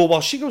all. Well,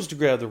 while she goes to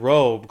grab the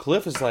robe,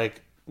 Cliff is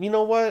like, you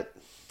know what?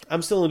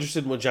 I'm still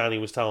interested in what Johnny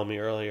was telling me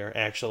earlier,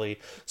 actually.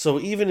 So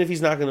even if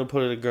he's not going to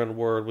put in a good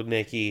word with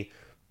Nikki,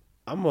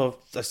 I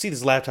see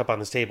this laptop on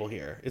this table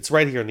here. It's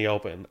right here in the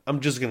open. I'm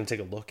just going to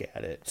take a look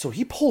at it. So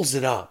he pulls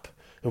it up.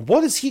 And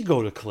what does he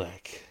go to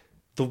click?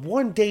 The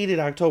one dated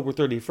October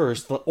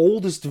 31st, the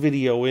oldest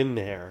video in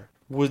there.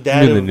 Would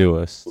that the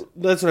newest?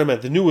 That's what I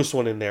meant. The newest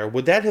one in there.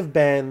 Would that have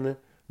been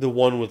the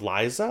one with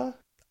Liza?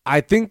 I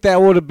think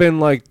that would have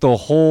been like the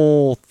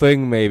whole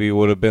thing. Maybe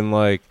would have been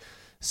like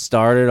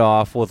started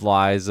off with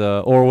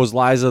Liza, or was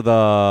Liza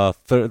the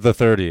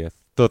 30th?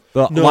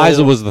 No,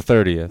 Liza was the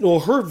 30th.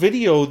 Well, her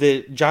video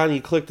that Johnny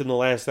clicked in the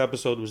last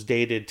episode was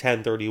dated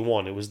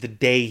 10/31. It was the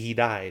day he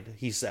died,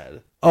 he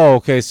said. Oh,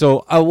 okay.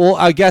 So,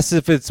 I guess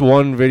if it's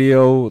one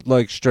video,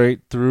 like,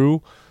 straight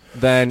through,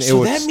 then it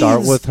would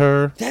start with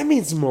her. That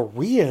means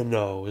Maria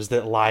knows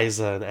that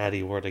Liza and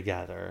Eddie were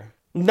together.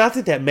 Not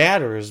that that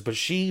matters, but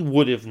she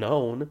would have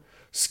known.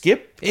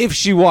 Skip? If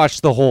she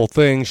watched the whole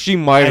thing, she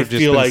might have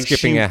just been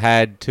skipping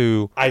ahead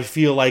to... I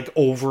feel like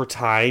over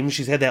time,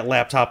 she's had that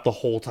laptop the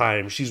whole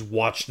time. She's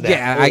watched that.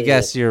 Yeah, I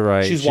guess you're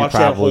right. She's watched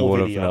that whole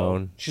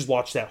video. She's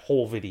watched that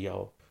whole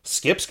video.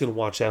 Skip's going to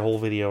watch that whole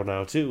video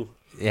now, too.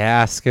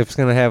 Yeah, Skip's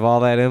going to have all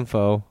that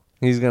info.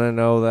 He's going to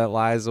know that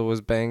Liza was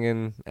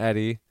banging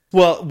Eddie.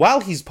 Well,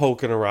 while he's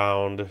poking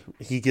around,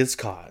 he gets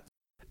caught.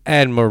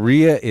 And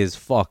Maria is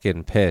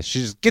fucking pissed.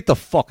 She's get the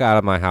fuck out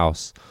of my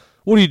house.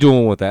 What are you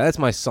doing with that? That's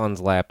my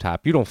son's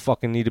laptop. You don't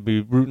fucking need to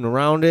be rooting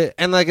around it.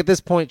 And, like, at this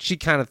point, she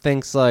kind of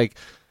thinks, like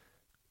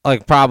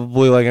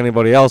probably like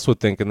anybody else would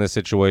think in this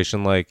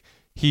situation, like,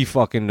 he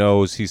fucking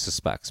knows, he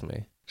suspects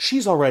me.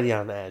 She's already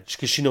on edge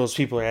because she knows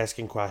people are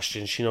asking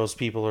questions. She knows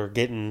people are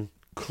getting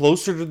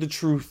closer to the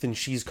truth than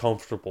she's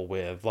comfortable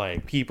with.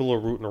 Like, people are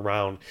rooting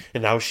around.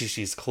 And now she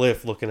sees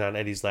Cliff looking on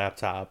Eddie's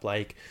laptop.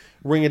 Like,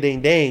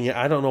 ring-a-ding-dang,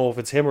 I don't know if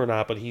it's him or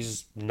not, but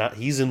he's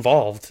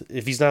involved.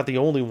 If he's not the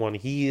only one,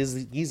 he's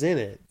in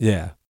it.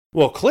 Yeah.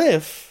 Well,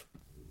 Cliff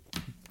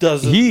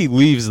he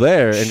leaves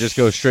there and just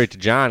goes straight to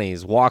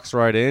Johnny's, walks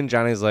right in.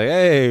 Johnny's like,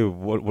 hey,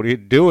 what are you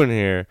doing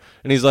here?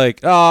 And he's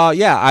like,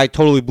 yeah, I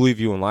totally believe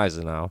you and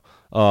Liza now.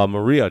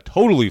 Maria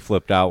totally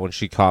flipped out when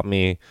she caught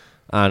me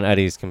on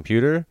Eddie's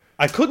computer.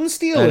 I couldn't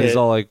steal And it. he's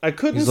all like, I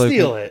couldn't he's like,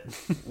 steal it.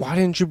 why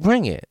didn't you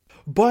bring it?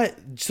 But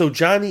so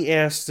Johnny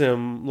asked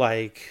him,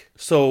 like,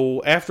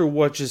 so after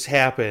what just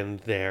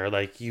happened there,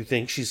 like, you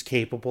think she's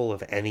capable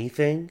of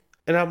anything?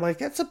 And I'm like,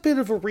 that's a bit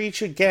of a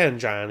reach again,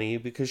 Johnny,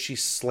 because she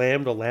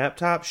slammed a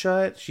laptop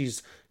shut.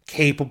 She's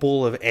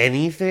capable of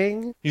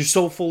anything? You're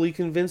so fully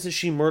convinced that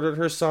she murdered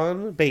her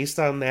son based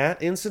on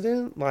that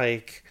incident?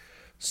 Like,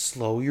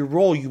 slow your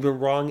roll. You've been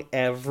wrong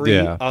every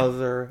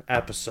other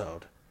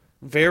episode.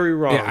 Very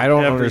wrong. Yeah, I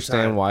don't every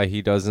understand time. why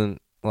he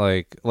doesn't,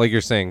 like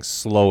you're saying,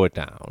 slow it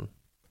down.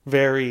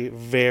 Very,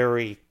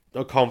 very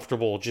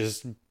comfortable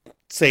just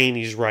saying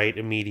he's right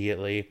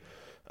immediately.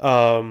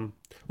 Well,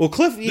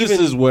 Cliff even... This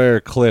is where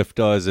Cliff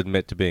does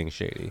admit to being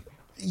shady.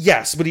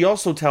 Yes, but he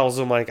also tells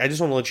him, like, I just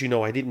want to let you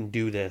know I didn't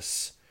do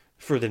this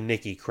for the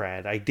Nikki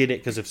cred. I did it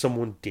because if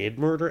someone did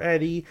murder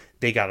Eddie,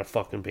 they gotta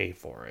fucking pay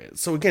for it.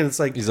 So again, it's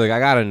like... He's like, I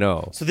gotta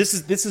know. So this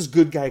is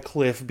good guy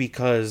Cliff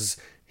because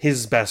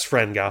his best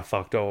friend got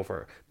fucked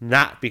over,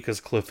 not because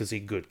Cliff is a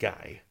good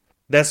guy.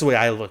 That's the way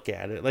I look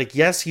at it. Like,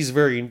 yes, he's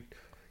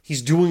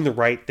doing the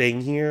right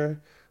thing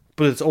here,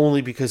 but it's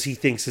only because he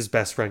thinks his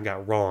best friend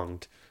got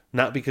wronged,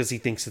 not because he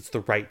thinks it's the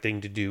right thing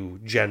to do,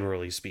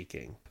 generally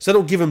speaking. So I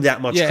don't give him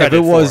that much credit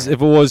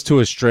if it was to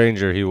a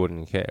stranger, he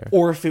wouldn't care.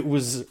 Or if it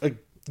was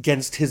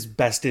against his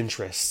best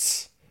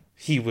interests,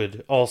 he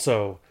would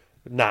also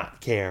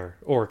not care,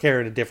 or care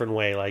in a different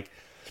way. Like,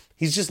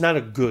 he's just not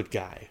a good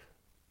guy.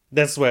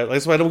 That's why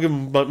I don't give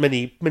him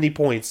many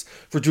points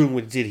for doing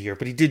what he did here,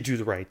 but he did do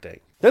the right thing.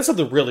 Then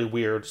something really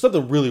weird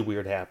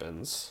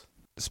happens.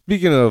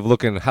 Speaking of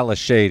looking hella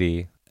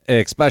shady,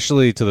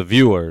 especially to the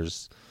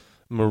viewers,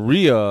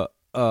 Maria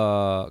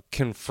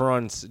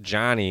confronts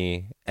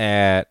Johnny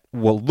at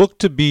what looked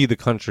to be the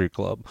country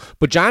club.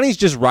 But Johnny's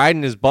just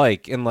riding his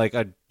bike in like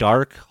a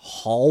dark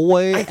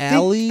hallway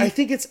alley. I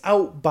think it's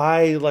out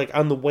by, like,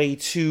 on the way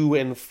to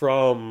and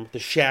from the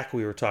shack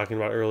we were talking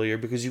about earlier,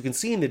 because you can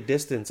see in the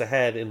distance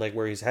ahead and like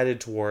where he's headed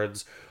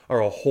towards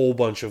are a whole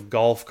bunch of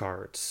golf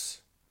carts.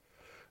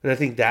 And I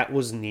think that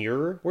was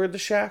near where the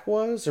shack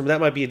was, or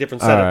that might be a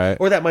different set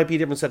or that might be a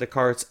different set of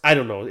carts. I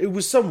don't know. It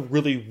was some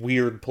really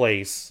weird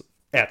place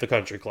at the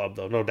country club,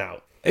 though, no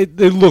doubt. It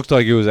looked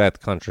like it was at the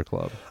country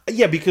club.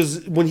 Yeah,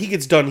 because when he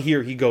gets done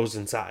here, he goes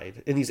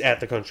inside, and he's at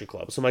the country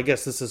club. So my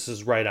guess this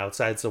is right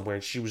outside somewhere,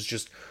 and she was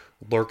just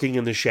lurking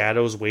in the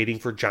shadows, waiting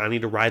for Johnny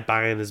to ride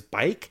by on his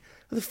bike.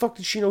 How the fuck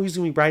did she know he's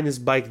going to be riding his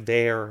bike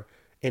there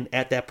and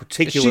at that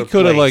particular place? She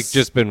could have, like,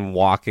 just been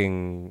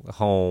walking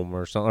home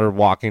or something, or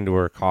walking to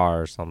her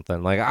car or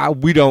something. Like,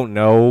 we don't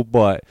know,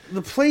 but...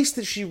 The place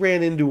that she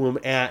ran into him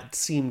at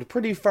seemed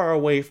pretty far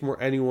away from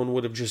where anyone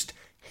would have just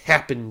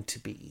happened to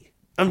be.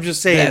 I'm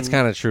just saying... That's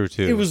kind of true,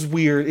 too. It was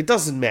weird. It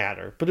doesn't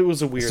matter, but it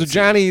was a weird So scene.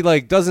 Johnny,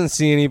 like, doesn't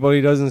see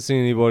anybody,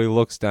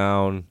 looks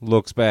down,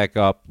 looks back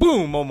up,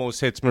 boom,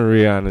 almost hits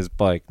Maria on his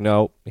bike.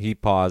 Nope, he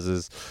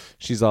pauses.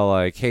 She's all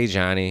like, hey,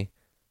 Johnny,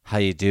 how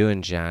you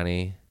doing,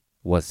 Johnny?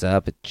 What's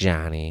up,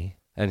 Johnny?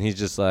 And he's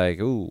just like,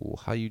 ooh,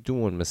 how you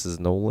doing, Mrs.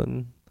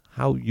 Nolan?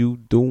 How you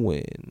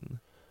doing?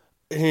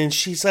 And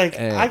she's like,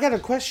 I got a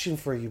question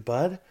for you,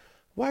 bud.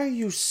 Why are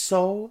you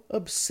so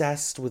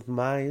obsessed with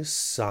my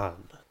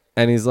son?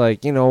 And he's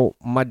like, you know,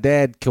 my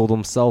dad killed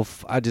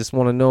himself. I just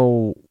want to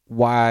know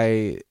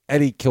why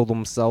Eddie killed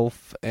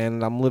himself.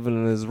 And I'm living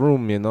in his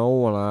room, you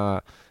know, and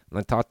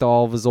I talked to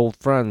all of his old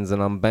friends,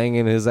 and I'm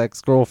banging his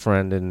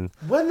ex-girlfriend. And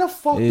when the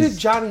fuck did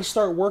Johnny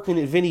start working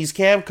at Vinny's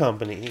Cab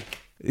Company?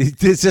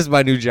 It's just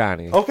my new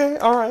Johnny. Okay,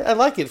 all right. I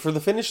like it. For the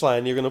finish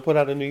line you're going to put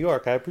out in New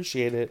York. I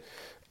appreciate it.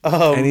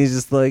 And he's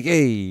just like,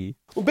 hey.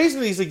 Well,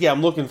 basically, he's like, yeah,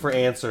 I'm looking for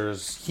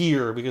answers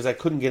here because I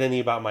couldn't get any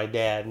about my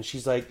dad. And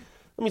she's like,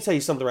 let me tell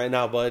you something right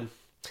now, bud.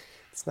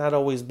 It's not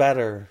always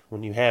better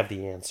when you have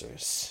the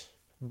answers.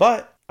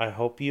 But I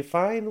hope you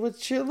find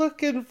what you're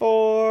looking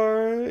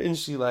for. And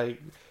she, like,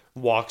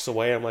 walks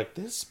away. I'm like,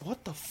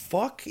 what the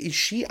fuck is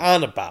she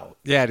on about?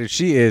 Yeah, dude,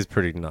 she is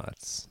pretty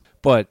nuts.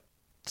 But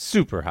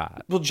super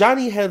hot. Well,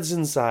 Johnny heads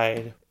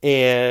inside,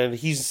 and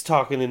he's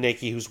talking to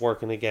Nikki, who's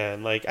working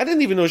again. Like, I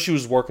didn't even know she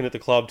was working at the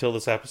club till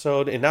this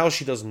episode, and now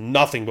she does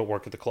nothing but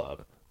work at the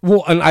club.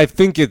 Well, and I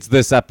think it's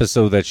this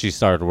episode that she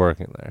started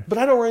working there. But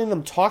I don't remember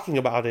them talking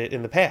about it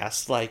in the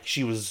past, like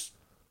she was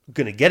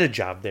going to get a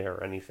job there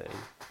or anything.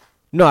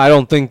 No, I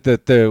don't think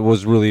that it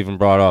was really even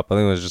brought up. I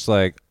think it was just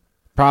like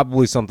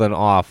probably something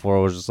off where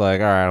it was just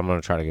like, all right, I'm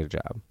going to try to get a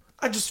job.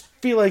 I just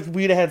feel like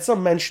we'd have had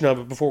some mention of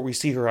it before we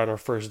see her on our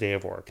first day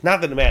of work. Not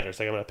that it matters.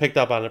 Like, I picked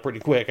up on it pretty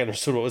quick. I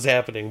understood what was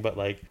happening. But,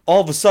 like,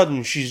 all of a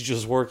sudden, she's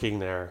just working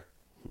there.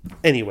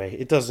 Anyway,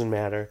 it doesn't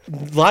matter.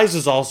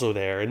 Liza's also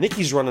there. And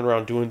Nikki's running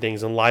around doing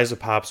things. And Liza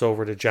pops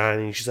over to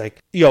Johnny. And she's like,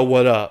 yo,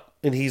 what up?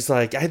 And he's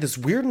like, I had this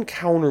weird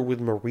encounter with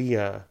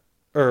Maria.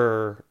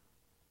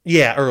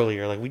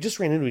 Earlier. Like, we just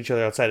ran into each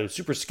other outside. It was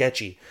super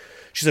sketchy.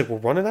 She's like, we're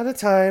running out of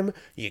time.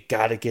 You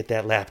gotta get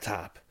that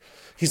laptop.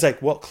 He's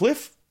like, well,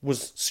 Cliff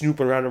was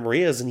snooping around at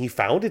Maria's and he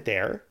found it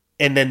there.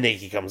 And then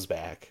Nikki comes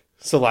back.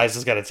 So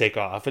Liza's got to take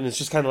off. And it's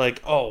just kind of like,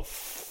 oh,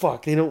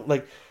 fuck. They don't,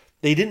 like,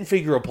 They didn't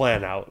figure a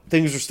plan out.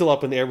 Things are still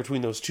up in the air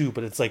between those two,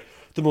 but it's like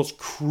the most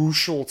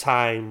crucial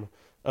time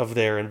of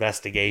their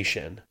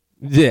investigation.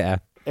 Yeah.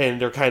 And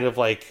they're kind of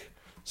like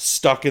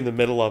stuck in the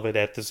middle of it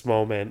at this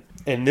moment.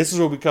 And this is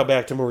where we come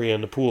back to Maria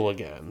in the pool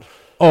again.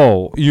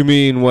 Oh, you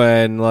mean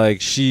when like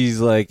she's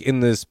like in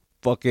this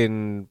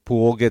fucking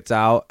pool, gets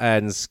out,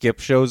 and Skip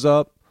shows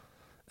up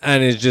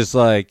and is just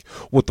like,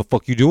 "What the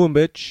fuck you doing,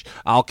 bitch?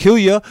 I'll kill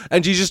you!"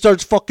 And she just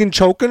starts fucking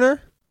choking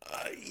her.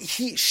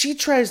 She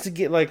tries to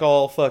get like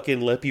all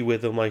fucking lippy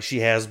with him like she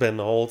has been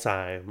the whole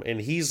time,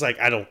 and he's like,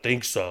 "I don't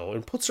think so,"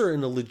 and puts her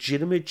in a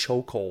legitimate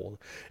chokehold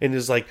and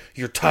is like,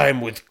 "Your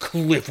time with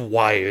Cliff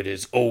Wyatt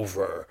is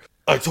over.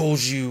 I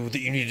told you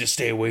that you needed to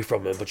stay away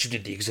from him, but you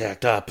did the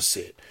exact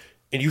opposite.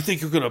 And you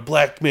think you're gonna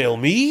blackmail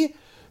me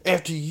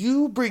after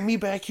you bring me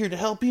back here to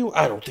help you?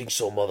 I don't think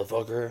so,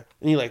 motherfucker."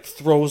 And he like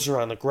throws her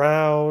on the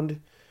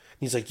ground.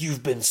 He's like,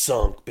 "You've been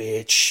sunk,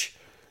 bitch.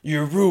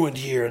 You're ruined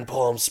here in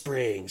Palm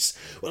Springs.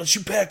 Why don't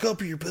you pack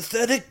up your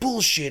pathetic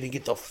bullshit and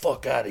get the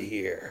fuck out of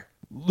here?"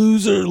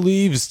 Loser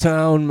leaves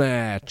town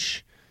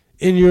match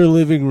in your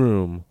living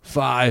room.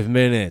 5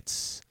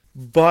 minutes.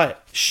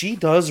 But she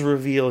does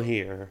reveal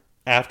here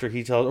after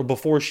he tells, or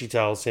before she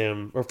tells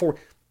him, or before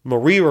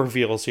Marie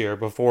reveals here,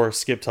 before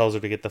Skip tells her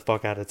to get the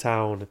fuck out of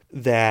town,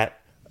 that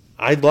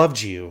I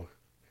loved you.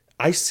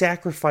 I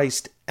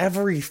sacrificed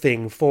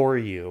everything for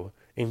you,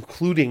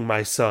 including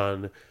my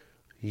son.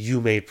 You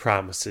made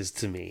promises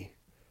to me.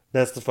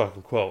 That's the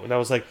fucking quote. And I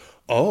was like,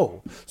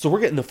 oh, so we're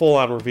getting the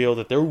full-on reveal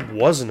that there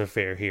was an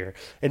affair here.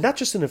 And not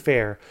just an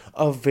affair,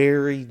 a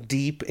very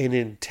deep and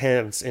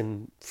intense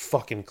and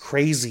fucking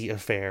crazy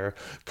affair.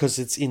 Because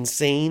it's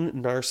insane,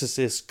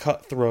 narcissist,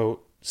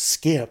 cutthroat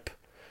Skip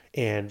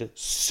and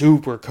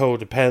super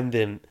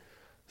codependent,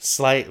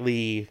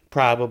 slightly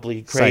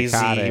probably crazy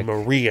Psychotic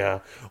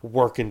Maria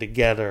working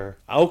together.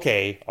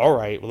 Okay, all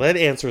right. Well, that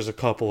answers a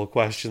couple of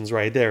questions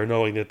right there,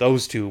 knowing that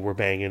those two were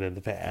banging in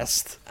the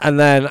past. And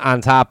then on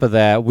top of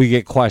that, we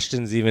get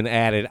questions even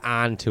added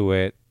onto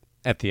it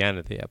at the end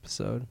of the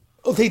episode.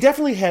 Oh, they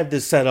definitely had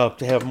this set up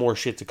to have more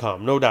shit to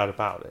come, no doubt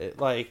about it.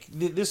 Like,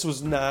 this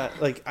was not,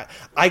 like,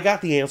 I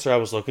got the answer I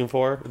was looking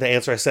for, the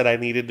answer I said I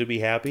needed to be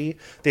happy.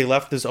 They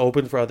left this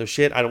open for other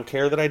shit. I don't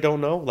care that I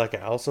don't know, like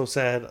I also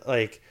said,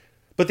 like,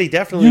 but they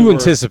definitely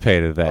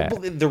anticipated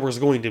that. There was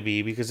going to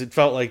be, because it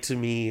felt like to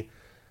me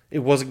it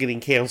wasn't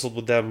getting canceled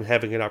with them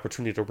having an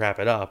opportunity to wrap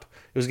it up.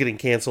 It was getting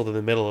canceled in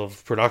the middle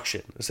of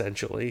production,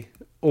 essentially.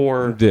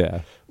 Or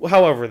Yeah.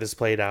 however this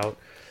played out.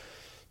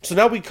 So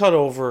now we cut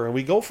over and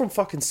we go from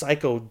fucking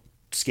Psycho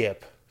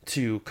Skip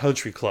to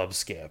Country Club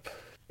Skip.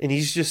 And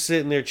he's just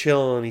sitting there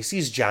chilling and he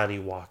sees Johnny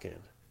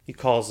walking. He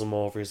calls him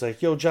over. He's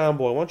like, "Yo, John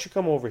boy, why don't you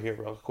come over here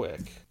real quick?"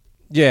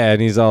 Yeah,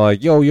 and he's all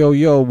like,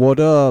 yo, what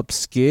up,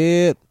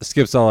 Skip?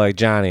 Skip's all like,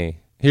 "Johnny,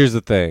 here's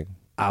the thing.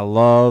 I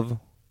love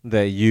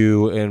that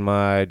you and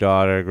my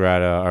daughter,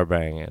 Greta, are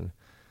banging.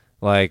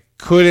 Like,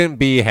 couldn't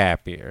be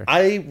happier."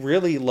 I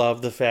really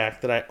love the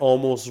fact that I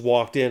almost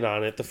walked in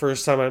on it the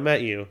first time I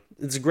met you.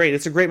 It's great.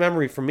 It's a great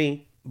memory for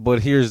me.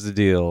 But here's the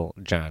deal,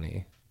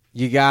 Johnny.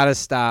 You got to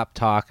stop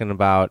talking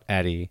about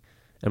Eddie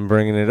and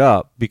bringing it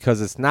up,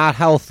 because it's not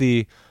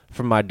healthy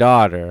for my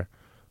daughter,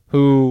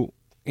 who,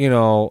 you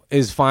know,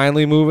 is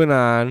finally moving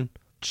on.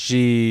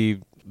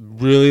 She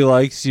really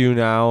likes you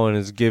now and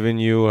is giving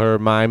you her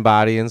mind,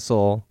 body, and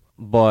soul.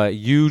 But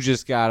you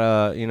just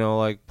gotta, you know,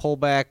 like, pull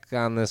back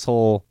on this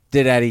whole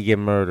 "did Eddie get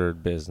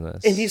murdered"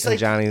 business. And he's like,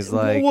 Johnny's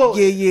like, well,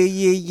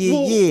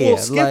 yeah. Well,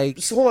 Skip, like,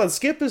 so hold on.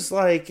 Skip is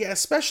like, yeah,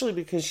 especially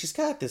because she's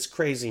got this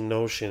crazy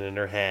notion in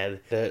her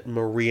head that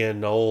Maria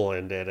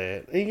Nolan did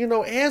it. And, you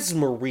know, as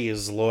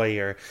Maria's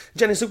lawyer,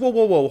 Johnny's like,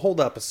 whoa, hold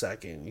up a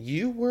second.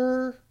 You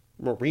were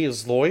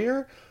Maria's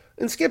lawyer?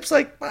 And Skip's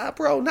like,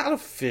 bro, not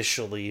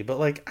officially, but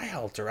like, I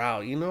helped her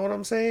out. You know what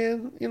I'm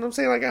saying? You know what I'm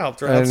saying? Like, I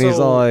helped her out.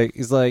 And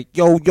he's like,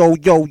 yo,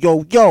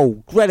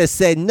 Greta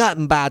said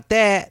nothing about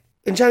that.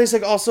 And Johnny's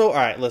like, also, all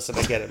right, listen,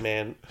 I get it,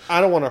 man. I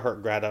don't want to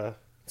hurt Greta.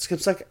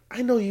 Skip's like,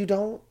 I know you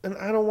don't, and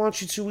I don't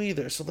want you to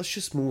either, so let's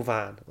just move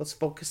on. Let's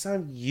focus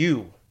on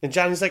you. And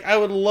Johnny's like, I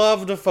would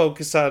love to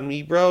focus on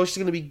me, bro. She's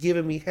going to be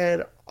giving me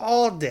head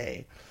all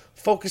day.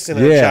 Focusing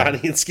on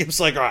Johnny. And Skip's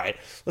like, all right,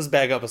 let's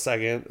back up a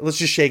second. Let's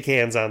just shake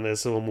hands on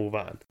this and we'll move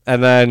on.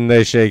 And then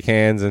they shake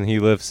hands and he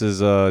lifts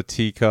his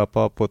teacup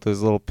up with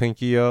his little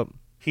pinky up.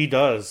 He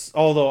does.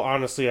 Although,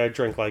 honestly, I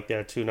drink like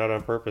that too. Not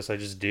on purpose. I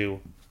just do.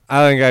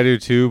 I think I do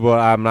too, but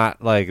I'm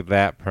not like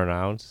that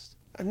pronounced.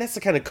 And that's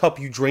the kind of cup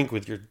you drink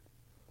with your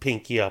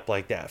pinky up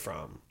like that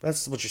from.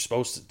 That's what you're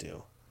supposed to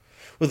do.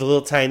 With a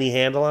little tiny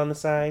handle on the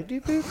side.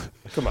 Doop, doop.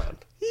 Come on.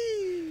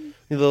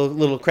 Your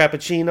little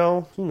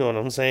crappuccino. You know what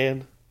I'm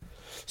saying?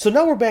 So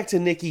now we're back to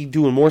Nikki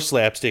doing more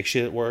slapstick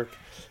shit at work.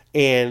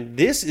 And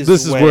this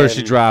is where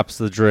she drops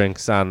the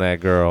drinks on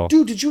that girl.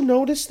 Dude, did you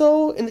notice,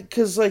 though? And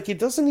because, like, it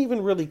doesn't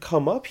even really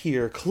come up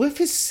here.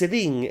 Cliff is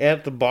sitting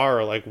at the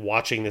bar, like,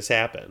 watching this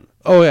happen.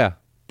 Oh, yeah.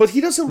 But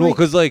he doesn't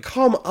really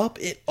come up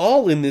at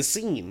all in this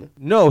scene.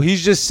 No,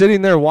 he's just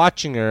sitting there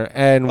watching her.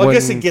 And I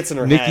guess it gets in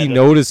her Nikki head.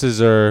 notices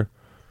her.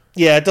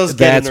 Yeah, it does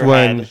get in her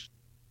head.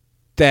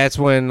 that's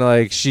when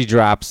like she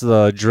drops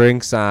the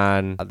drinks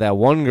on that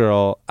one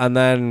girl, and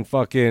then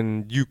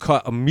fucking you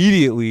cut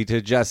immediately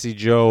to Jesse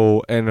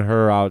Joe and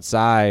her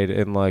outside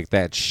in like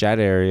that shed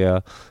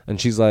area,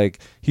 and he's like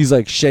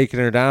shaking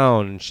her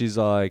down, and she's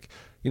like,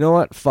 you know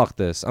what, fuck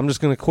this, I'm just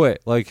gonna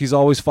quit. Like, he's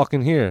always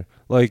fucking here.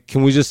 Like,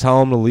 can we just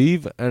tell him to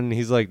leave? And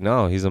he's like,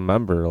 no, he's a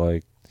member.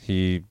 Like,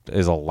 he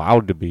is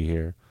allowed to be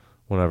here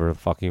whenever the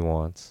fuck he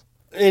wants.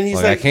 And he's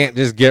like, I can't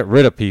just get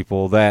rid of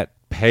people that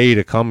pay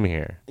to come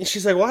here. And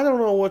she's like, well, I don't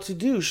know what to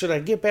do. Should I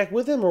get back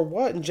with him or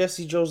what? And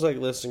Jesse Joe's like,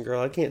 listen, girl,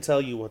 I can't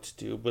tell you what to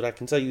do, but I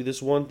can tell you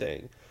this one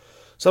thing.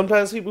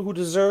 Sometimes people who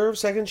deserve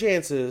second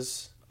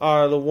chances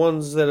are the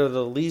ones that are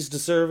the least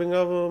deserving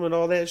of them and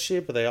all that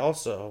shit, but they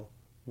also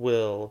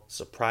will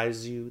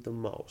surprise you the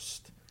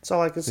most. That's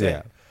all I can say.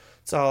 Yeah.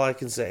 That's all I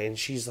can say. And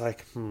she's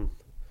like,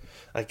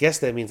 I guess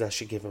that means I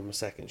should give him a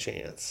second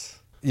chance.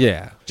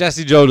 Yeah.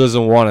 Jesse Joe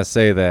doesn't want to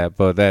say that,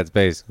 but that's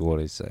basically what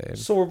he's saying.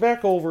 So we're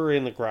back over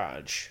in the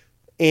garage.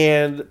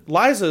 And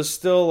Liza's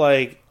still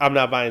like, I'm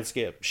not buying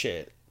Skip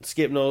shit.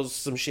 Skip knows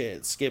some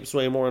shit. Skip's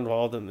way more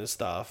involved in this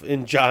stuff.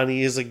 And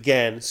Johnny is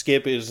again,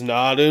 Skip is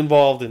not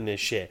involved in this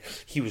shit.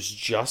 He was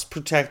just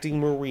protecting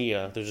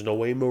Maria. There's no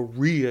way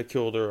Maria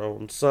killed her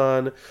own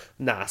son.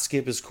 Nah,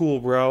 Skip is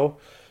cool, bro.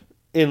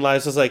 And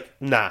Liza's like,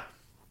 nah.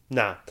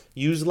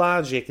 Use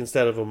logic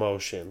instead of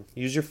emotion.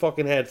 Use your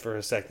fucking head for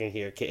a second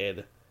here,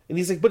 kid. And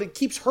he's like, but it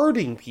keeps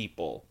hurting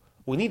people.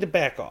 We need to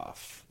back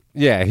off.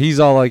 Yeah,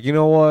 he's all like, you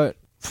know what?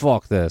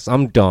 Fuck this.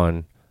 I'm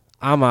done.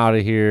 I'm out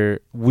of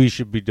here. We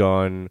should be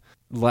done.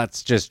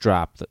 Let's just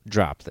drop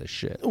this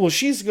shit. Well,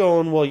 she's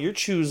going, well, you're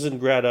choosing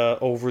Greta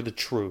over the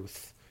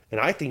truth. And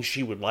I think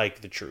she would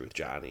like the truth,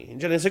 Johnny. And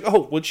Johnny's like,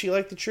 oh, would she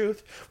like the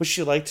truth? Would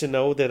she like to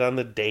know that on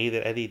the day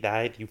that Eddie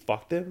died, you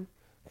fucked him?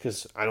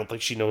 Because I don't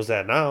think she knows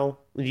that now.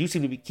 You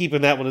seem to be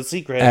keeping that one a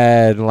secret.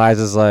 And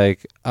Liza's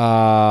like,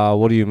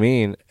 what do you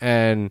mean?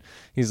 And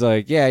he's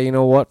like, yeah, you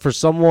know what? For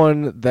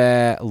someone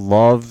that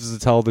loves to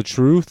tell the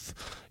truth,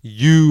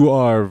 you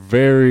are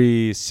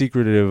very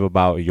secretive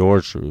about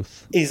your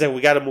truth. He's like,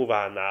 we got to move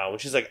on now.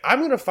 And she's like, I'm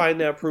going to find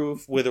that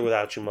proof with or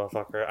without you,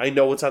 motherfucker. I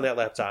know what's on that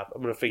laptop.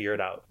 I'm going to figure it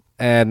out.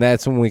 And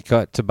that's when we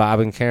cut to Bob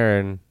and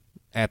Karen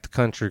at the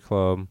country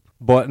club.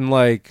 But in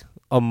like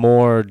a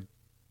more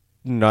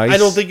nice, I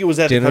don't think it was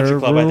at the country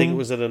club. room? I think it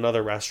was at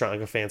another restaurant,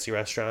 like a fancy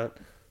restaurant.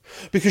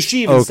 Because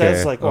she even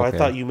says, like, I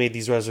thought you made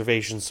these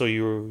reservations so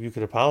you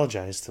could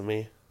apologize to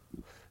me.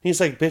 He's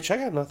like, bitch, I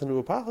got nothing to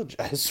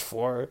apologize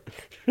for.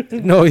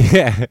 No,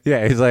 yeah.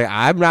 He's like,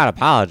 I'm not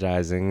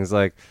apologizing. He's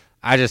like,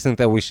 I just think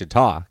that we should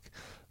talk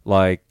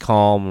like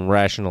calm,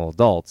 rational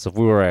adults. If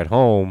we were at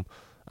home,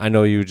 I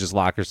know you would just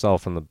lock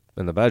yourself in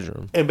the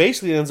bedroom. And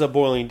basically it ends up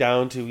boiling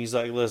down to, he's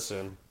like,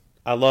 listen,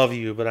 I love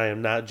you, but I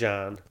am not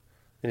John.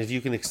 And if you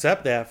can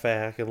accept that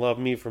fact and love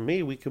me for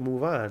me, we can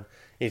move on.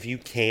 If you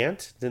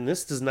can't, then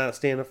this does not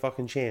stand a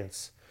fucking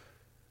chance.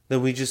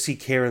 Then we just see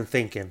Karen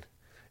thinking.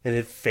 And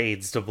it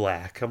fades to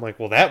black. I'm like,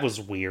 well, that was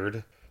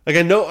weird. Like,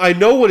 I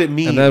know what it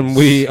means. And then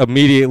we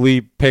immediately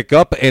pick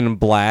up in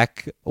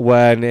black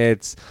when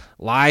it's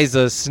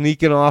Liza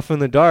sneaking off in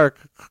the dark,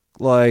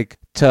 like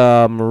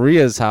to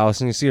Maria's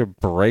house, and you see her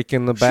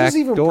breaking the back door. She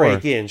doesn't even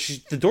break in.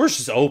 The door's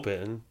just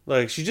open.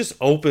 Like, she just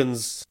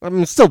opens. I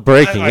mean, still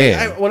breaking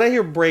in. When I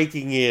hear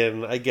breaking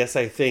in, I guess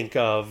I think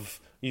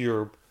of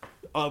your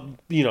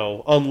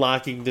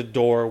unlocking the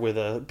door with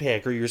a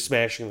pick, or you're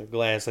smashing the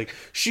glass. Like,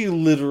 she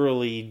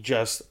literally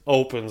just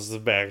opens the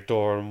back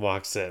door and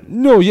walks in.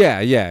 No,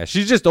 yeah.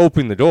 She just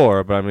opened the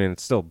door, but I mean,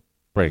 it's still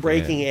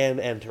breaking in. And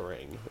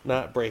entering,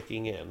 not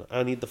breaking in.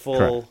 I need the full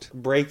Correct.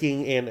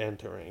 breaking and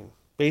entering.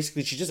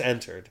 Basically, she just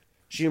entered.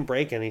 She didn't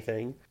break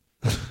anything.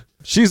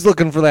 She's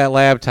looking for that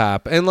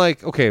laptop, and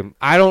like, okay,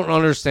 I don't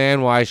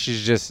understand why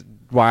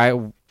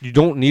you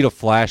don't need a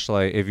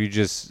flashlight if you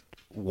just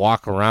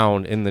walk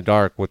around in the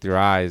dark with your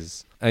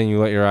eyes and you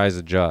let your eyes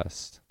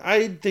adjust.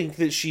 I think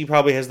that she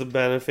probably has the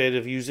benefit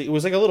of using... It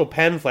was like a little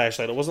pen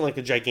flashlight. It wasn't like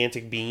a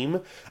gigantic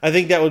beam. I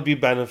think that would be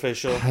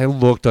beneficial. It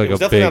looked like It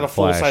was a definitely big not a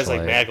full-size like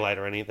flashlight. mag light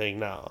or anything,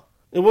 no.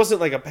 It wasn't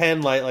like a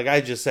pen light like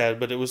I just said,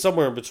 but it was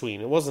somewhere in between.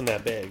 It wasn't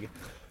that big.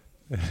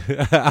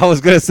 I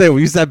was gonna say,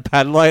 when you said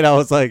pen light, I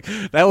was like,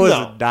 that was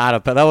No. not a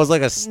pen. That was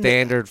like a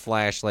standard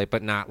flashlight,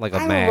 but not like a I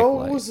don't mag know.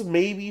 light. It was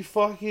maybe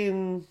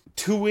fucking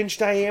 2-inch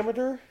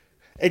diameter.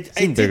 It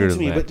Seemed bigger didn't to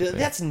than me, that but to me.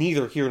 that's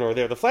neither here nor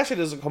there. The flashlight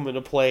doesn't come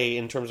into play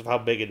in terms of how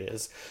big it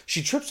is.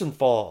 She trips and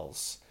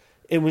falls.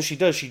 And when she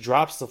does, she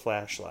drops the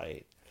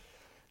flashlight.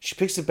 She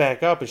picks it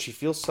back up and she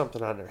feels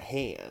something on her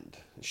hand.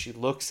 And she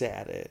looks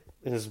at it.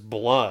 And it's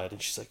blood.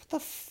 And she's like, what the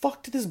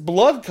fuck did this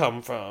blood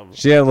come from?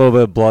 She had a little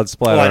bit of blood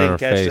splatter I on didn't her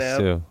catch face that.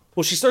 too.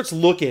 Well, she starts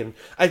looking.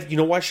 You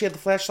know why she had the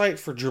flashlight?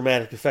 For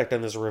dramatic effect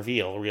on this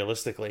reveal,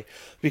 realistically.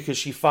 Because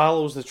she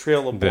follows the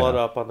trail of blood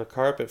up on the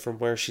carpet from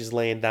where she's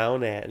laying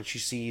down at, and she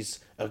sees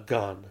a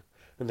gun.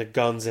 And the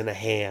gun's in a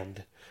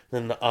hand.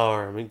 Then the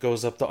arm. It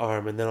goes up the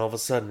arm, and then all of a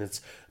sudden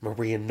it's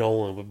Maria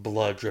Nolan with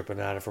blood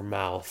dripping out of her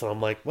mouth. And I'm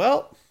like,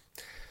 well,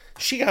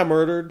 She got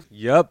murdered.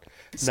 Yep.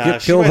 Nah,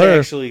 Skip she killed might her.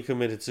 actually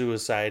committed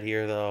suicide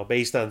here, though,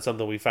 based on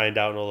something we find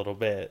out in a little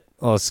bit.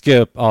 Oh,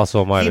 Skip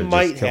also might He have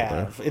might just killed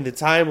have. her. And the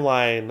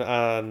timeline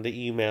on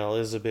the email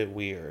is a bit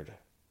weird.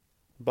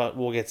 But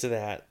we'll get to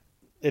that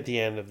at the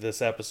end of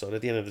this episode,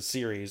 at the end of the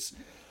series.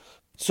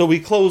 So we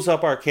close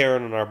up our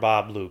Karen and our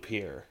Bob loop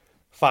here.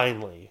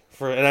 Finally.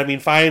 And I mean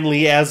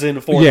finally as in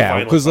for the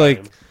final because time.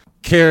 like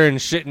Karen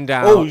shitting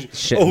down. she's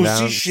sitting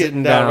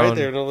shitting down right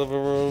there in the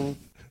living room.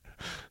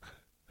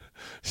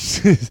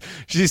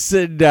 She's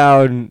sitting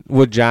down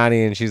with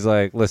Johnny and she's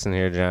like, listen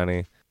here,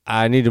 Johnny,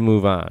 I need to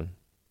move on.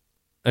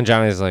 And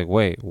Johnny's like,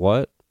 wait,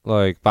 what?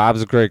 Like,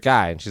 Bob's a great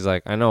guy. And she's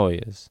like, I know he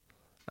is.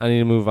 I need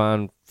to move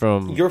on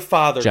from Your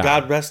father, Johnny.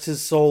 God rest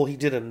his soul, he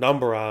did a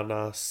number on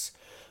us.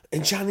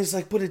 And Johnny's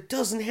like, but it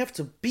doesn't have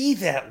to be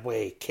that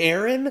way,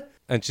 Karen.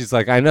 And she's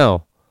like, I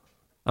know.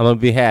 I'm going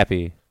to be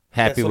happy.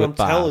 That's Happy what with I'm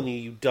Bob. telling you,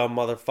 you dumb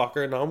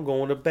motherfucker. Now I'm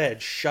going to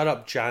bed. Shut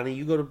up, Johnny.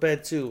 You go to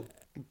bed too.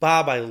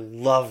 Bob, I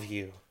love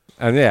you.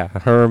 And yeah,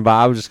 her and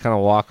Bob just kind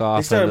of walk off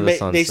into the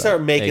sunset. They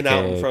start making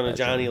out in AKA front of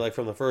bedtime. Johnny like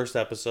from the first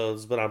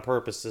episodes, but on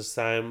purpose this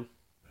time.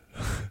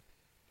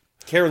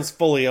 Karen's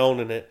fully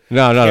owning it.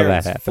 No, none of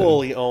Karen's that happened.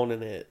 fully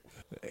owning it.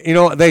 You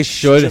know, they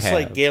should Just have.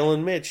 like Gail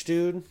and Mitch,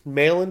 dude.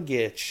 Male and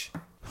Gitch.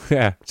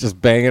 Yeah, just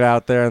bang it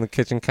out there on the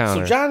kitchen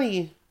counter. So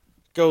Johnny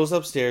goes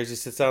upstairs. He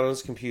sits down on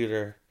his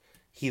computer.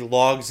 He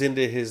logs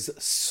into his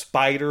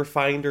Spider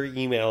Finder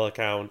email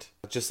account,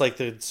 just like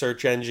the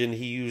search engine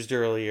he used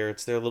earlier.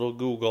 It's their little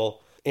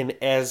Google. And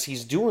as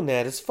he's doing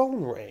that, his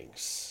phone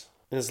rings.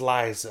 And it's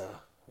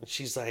Liza. And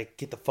she's like,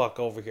 get the fuck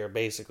over here,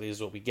 basically,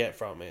 is what we get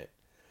from it.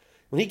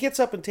 When he gets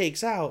up and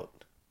takes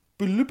out,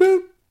 boop,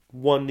 boop,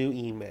 one new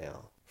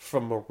email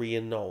from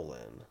Maria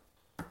Nolan.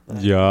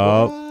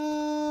 Yup.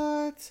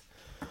 What?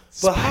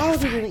 But how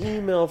did an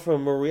email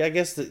from Maria, I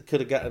guess it could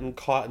have gotten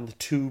caught in the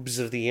tubes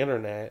of the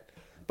internet,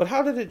 but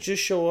how did it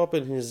just show up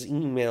in his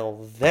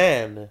email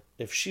then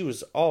if she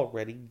was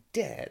already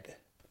dead?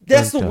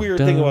 That's the weird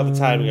thing about the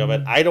timing of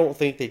it. I don't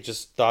think they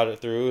just thought it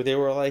through. They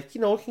were like,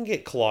 it can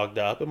get clogged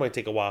up. It might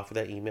take a while for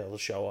that email to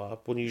show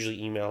up. When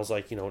usually email's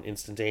like, an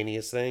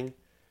instantaneous thing.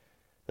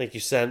 Like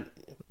you send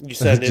it,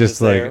 Just it's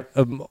there.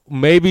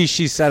 maybe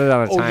she set it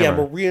on a timer. Oh yeah,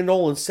 Maria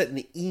Nolan set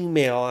an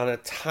email on a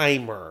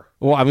timer.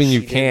 Well, I mean,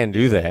 you She can didn't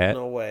do that.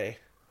 No way.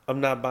 I'm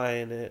not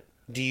buying it.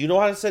 Do you know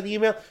how to set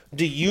email?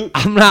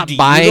 I'm not do you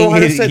buying know how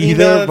to it set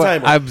either, email on a but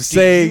timer? I'm Do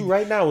saying- you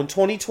right now in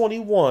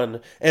 2021,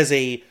 as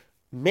a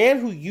man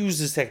who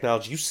uses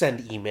technology, you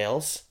send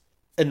emails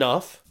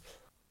enough.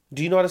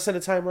 Do you know how to set a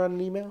timer on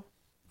an email?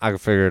 I can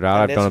figure it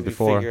out. I've done it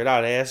before. Figure it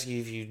out. I ask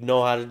you if you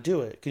know how to do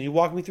it. Can you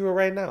walk me through it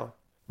right now?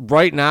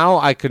 Right now,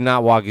 I could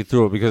not walk you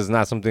through it because it's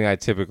not something I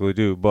typically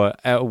do. But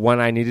when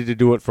I needed to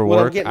do it for What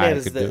I'm work, getting I at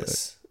is could do it.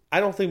 this.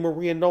 I don't think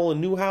Maria Nolan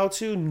knew how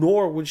to,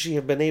 nor would she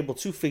have been able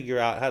to figure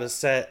out how to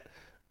set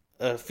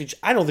a feature.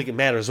 I don't think it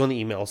matters when the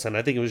email was sent.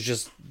 I think it was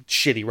just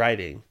shitty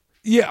writing.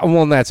 Yeah,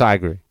 well, I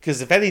agree.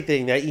 Because if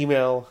anything, that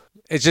email,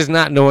 It's just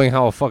not knowing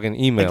how a fucking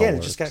email again,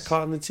 works. it just got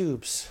caught in the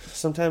tubes.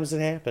 Sometimes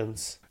it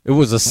happens. It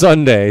was a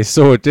Sunday,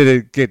 so it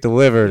didn't get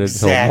delivered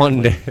until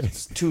Monday.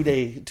 It's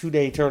two-day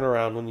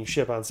turnaround when you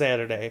ship on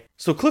Saturday.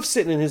 So Cliff's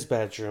sitting in his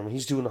bedroom.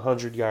 He's doing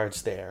 100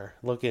 yards there,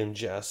 looking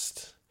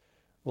just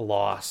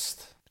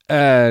lost.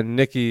 And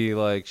Nikki,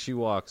 she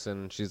walks in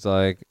and she's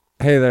like,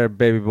 hey there,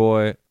 baby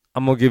boy.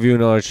 I'm going to give you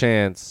another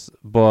chance,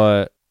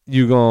 but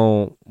you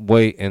going to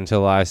wait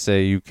until I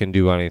say you can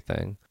do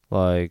anything.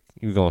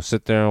 You going to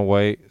sit there and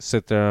wait,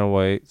 sit there and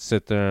wait,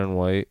 sit there and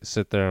wait,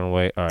 sit there and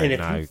wait. All right, And if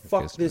now you you can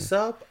fuck kiss me. this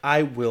up,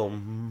 I will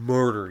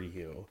murder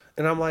you.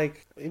 And I'm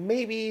like,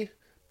 maybe,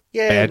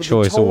 yeah, Bad but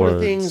choice the tone of of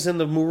words. things in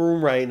the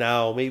room right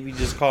now, maybe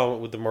just call it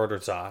with the murder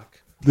talk.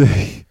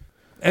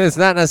 And it's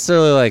not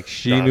necessarily like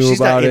she No, knew she's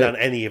about not in it. on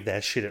any of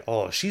that shit at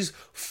all. She's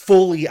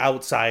fully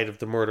outside of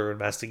the murder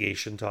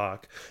investigation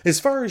talk. As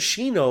far as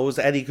she knows,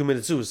 Eddie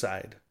committed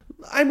suicide.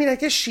 I mean, I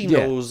guess she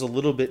Yeah. knows a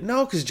little bit.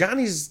 No, because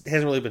Johnny's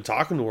hasn't really been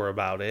talking to her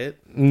about it.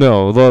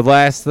 No, the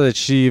last that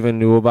she even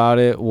knew about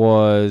it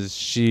was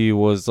she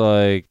was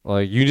like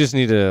you just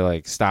need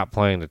to stop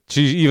playing it.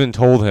 She even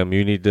told him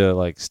you need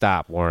to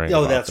stop worrying.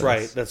 Oh, about that's this.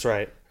 right. That's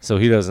right. So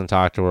he doesn't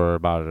talk to her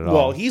about it at all.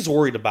 Well, he's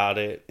worried about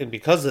it, and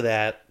because of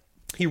that,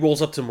 he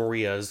rolls up to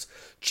Maria's,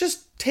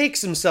 just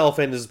takes himself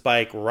and his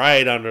bike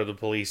right under the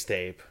police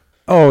tape.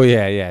 Oh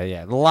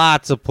yeah.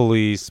 Lots of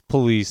police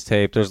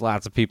tape. There's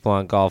lots of people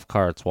on golf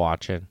carts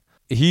watching.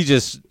 He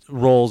just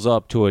rolls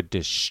up to a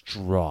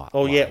distraught.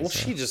 Oh, yeah. Well, Liza.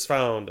 she just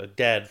found a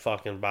dead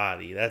fucking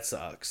body. That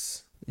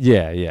sucks.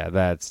 Yeah.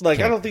 That's I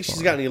don't think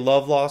she's got any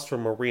love lost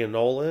from Maria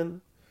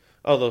Nolan.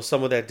 Although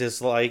some of that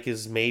dislike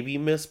is maybe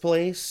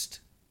misplaced.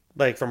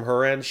 From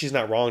her end, she's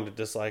not wrong to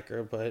dislike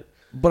her, but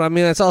But I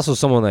mean, it's also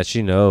someone that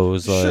she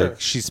knows. Sure.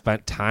 She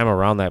spent time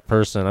around that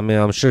person. I mean,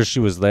 I'm sure she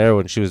was there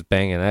when she was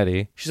banging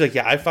Eddie. she's like,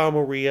 yeah, I found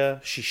Maria.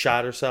 She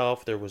shot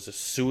herself. There was a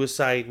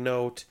suicide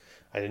note.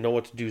 I didn't know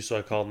what to do, so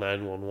I called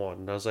 911.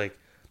 And I was like,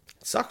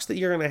 it sucks that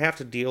you're going to have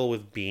to deal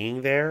with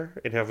being there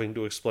and having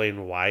to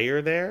explain why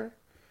you're there.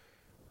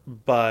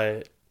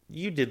 But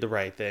you did the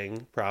right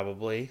thing,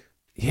 probably.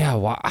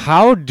 Yeah,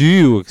 how do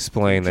you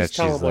explain that Just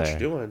tell she's him what there?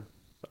 you're doing.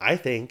 I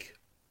think.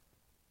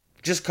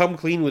 Just come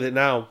clean with it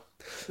now.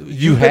 You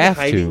You've been have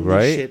hiding to, this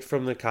right? shit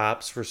from the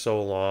cops for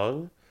so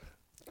long.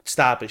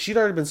 Stop it. She'd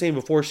already been saying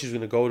before she was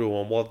going to go to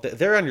them, well,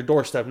 they're on your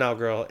doorstep now,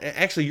 girl.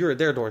 Actually, you're at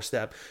their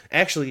doorstep.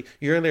 Actually,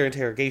 you're in their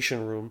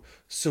interrogation room.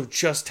 So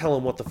just tell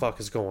them what the fuck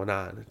is going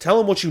on. Tell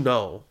them what you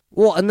know.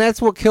 Well, and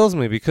that's what kills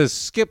me because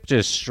Skip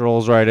just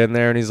strolls right in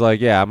there and he's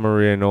like, "Yeah, I'm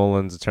Maria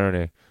Nolan's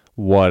attorney.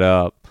 What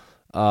up?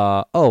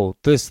 Oh,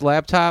 this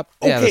laptop?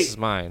 Yeah, Okay. this is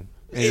mine."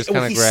 And he just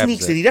kind of He grabs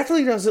sneaks it. it. He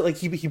definitely does it like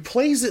he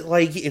plays it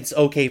like it's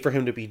okay for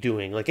him to be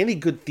doing. Like any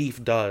good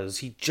thief does.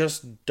 He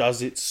just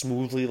does it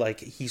smoothly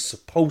like he's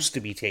supposed to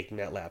be taking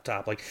that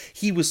laptop. Like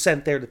he was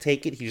sent there to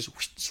take it. He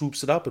just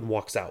swoops it up and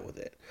walks out with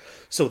it.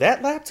 So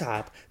that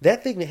laptop,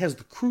 that thing that has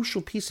the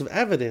crucial piece of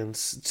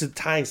evidence to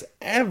ties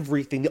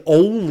everything, the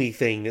only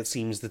thing that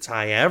seems to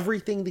tie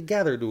everything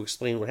together to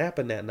explain what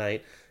happened that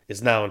night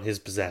is now in his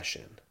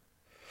possession.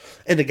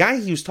 And the guy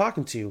he was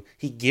talking to,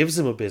 he gives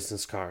him a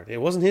business card. It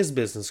wasn't his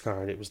business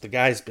card. It was the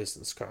guy's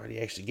business card. He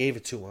actually gave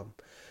it to him.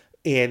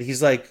 And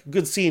he's like,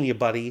 "Good seeing you,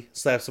 buddy."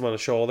 Slaps him on the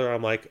shoulder.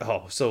 I'm like,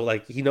 oh, so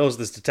like he knows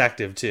this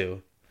detective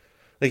too.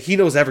 Like he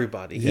knows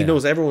everybody. He Yeah.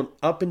 knows everyone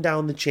up and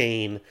down the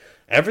chain.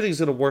 Everything's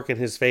going to work in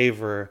his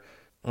favor.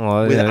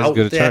 Oh, yeah, he's a Without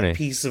good that attorney.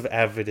 piece of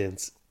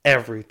evidence,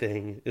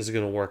 everything is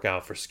going to work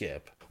out for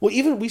Skip.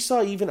 Well, we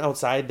saw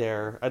outside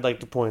there, I'd like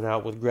to point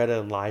out with Greta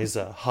and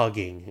Liza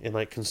hugging and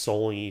like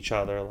consoling each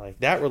other. Like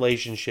that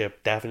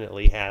relationship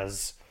definitely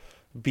has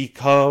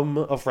become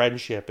a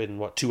friendship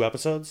in 2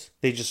 episodes.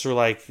 They just were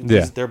like,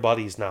 Yeah. they're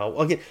buddies now.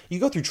 Again, you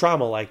go through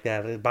trauma like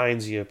that, it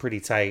binds you pretty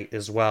tight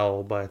as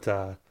well. But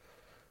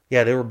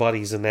yeah, they were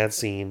buddies in that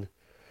scene.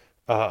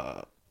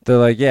 They're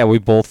like, "Yeah, we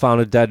both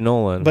found a dead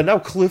Nolan." But now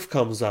Cliff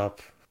comes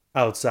up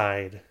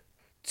outside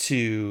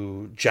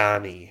to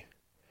Johnny.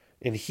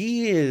 And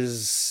he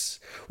is...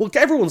 Well,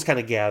 everyone's kind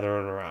of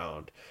gathering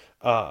around.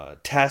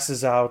 Tess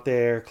is out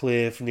there,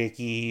 Cliff,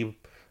 Nikki.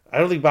 I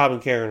don't think Bob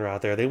and Karen are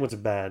out there. They went to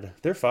bed.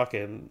 They're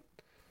fucking...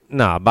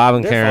 Nah, Bob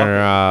and They're Karen fucking.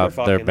 are They're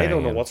they're fucking. They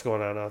don't know banging. what's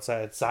going on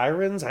outside.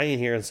 Sirens? I ain't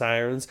hearing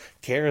sirens.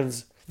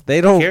 Karen's They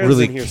don't Karen's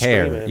really in here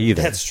care screaming.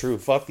 either. That's true.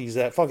 Fuck these.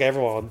 Fuck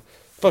everyone.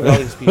 Fuck all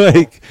these people.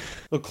 Like,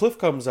 Well, Cliff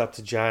comes up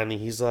to Johnny.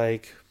 He's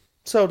like,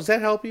 "So, does that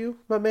help you,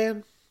 my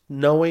man?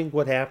 Knowing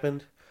what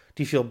happened?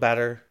 Do you feel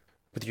better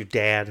with your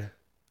dad?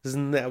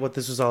 Isn't that what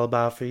this was all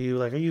about for you?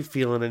 Like, are you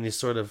feeling any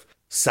sort of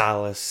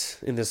solace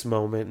in this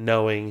moment,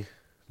 knowing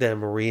that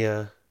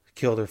Maria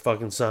killed her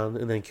fucking son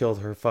and then killed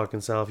her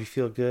fucking self? You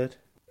feel good?"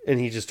 And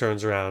he just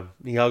turns around.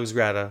 He hugs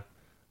Greta,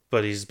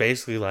 but he's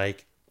basically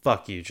like,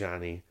 "Fuck you,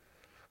 Johnny.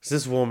 It's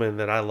this woman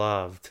that I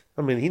loved."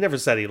 I mean, he never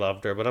said he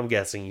loved her, but I'm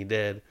guessing he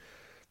did.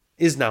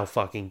 Is now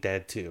fucking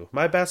dead too.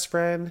 My best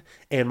friend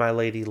and my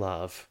lady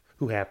love,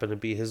 who happened to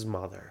be his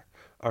mother,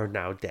 are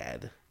now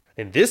dead.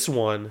 And this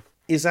one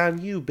is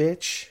on you,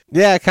 bitch.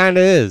 yeah, it kind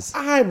of is.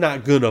 I'm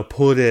not gonna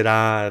put it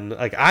on.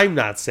 Like, I'm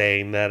not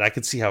saying that. I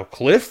could see how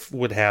Cliff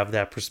would have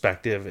that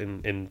perspective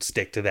and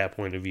stick to that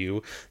point of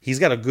view. He's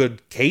got a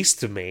good case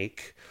to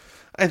make.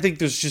 I think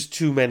there's just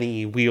too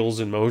many wheels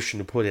in motion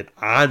to put it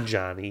on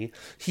Johnny.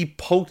 He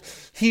poked.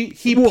 He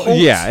Well, poked.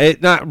 yeah,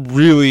 it not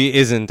really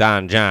isn't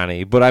on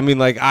Johnny, but I mean,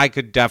 like, I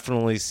could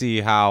definitely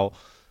see how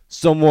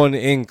someone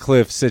in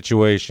Cliff's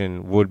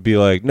situation would be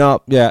like,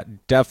 "No, yeah,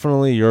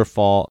 definitely your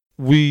fault."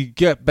 We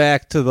get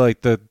back to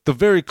like the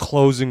very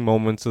closing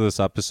moments of this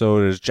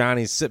episode is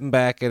Johnny's sitting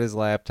back at his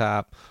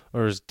laptop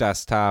or his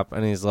desktop,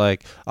 and he's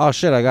like, "Oh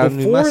shit, I got a new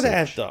Before message."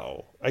 that,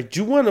 though, I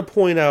do want to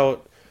point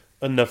out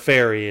a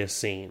nefarious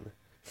scene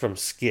from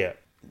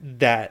Skip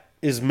that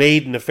is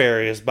made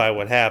nefarious by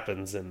what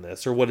happens in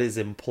this, or what is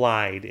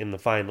implied in the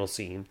final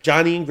scene.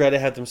 Johnny and Greta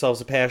have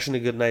themselves a passionate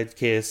goodnight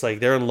kiss. Like,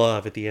 they're in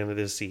love at the end of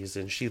this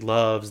season. She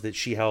loves that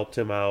she helped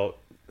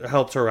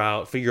her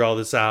out, figure all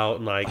this out,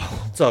 and like,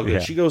 it's all good. yeah.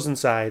 She goes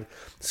inside,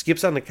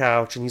 Skip's on the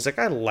couch, and he's like,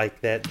 "I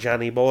like that,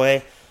 Johnny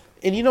boy.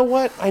 And you know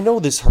what? I know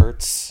this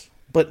hurts,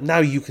 but now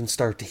you can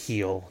start to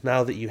heal.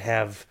 Now that you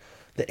have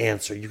the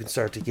answer, you can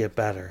start to get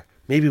better.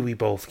 Maybe we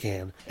both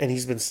can." And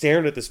he's been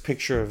staring at this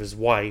picture of his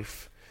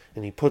wife,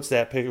 and he puts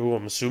that picture, who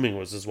I'm assuming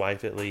was his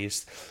wife at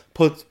least,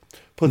 puts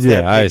Yeah,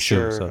 that I assume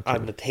picture so, too.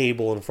 on the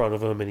table in front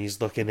of him, and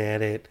he's looking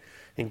at it.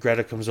 And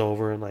Greta comes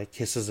over and like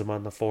kisses him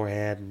on the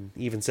forehead and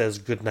even says,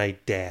 "Good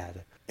night,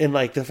 Dad." And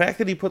like the fact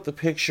that he put the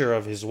picture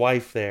of his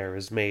wife there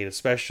is made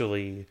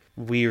especially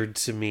weird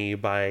to me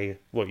by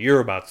what you're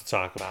about to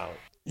talk about.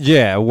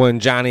 Yeah, when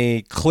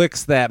Johnny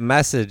clicks that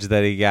message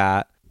that he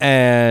got,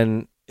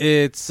 and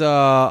it's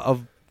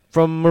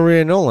from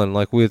Maria Nolan,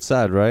 like we had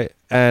said, right?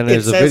 And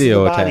there's It a says video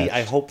in the body, attached.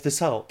 "I hope this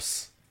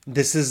helps."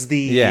 This is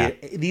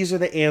these are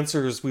the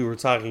answers we were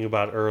talking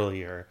about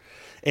earlier.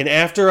 And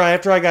after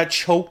I got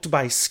choked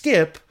by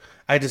Skip,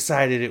 I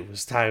decided it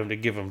was time to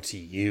give them to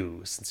you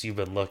since you've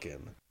been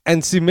looking.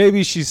 And see,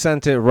 maybe she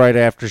sent it right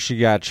after she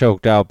got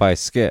choked out by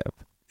Skip.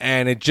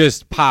 and it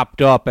just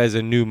popped up as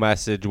a new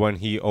message when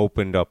he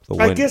opened up the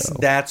window. I guess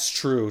that's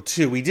true,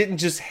 too. We didn't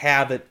just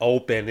have it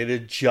open. It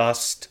had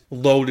just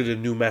loaded a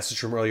new message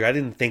from earlier. I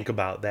didn't think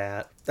about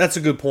that. That's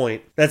a good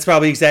point. That's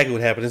probably exactly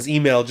what happened. His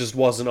email just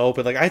wasn't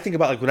open. Like, I think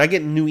about, like, when I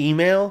get a new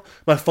email,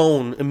 my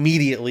phone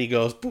immediately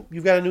goes, boop,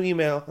 you've got a new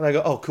email. And I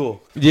go, oh,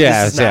 cool.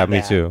 Yeah, This is not me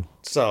bad. too.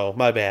 So,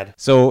 my bad.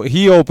 So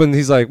he opened,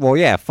 he's like, well,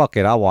 yeah, fuck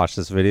it, I'll watch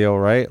this video,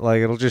 right?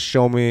 Like, it'll just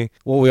show me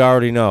what we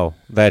already know,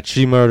 that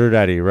she murdered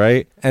Eddie,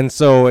 right? And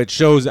so it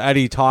shows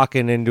Eddie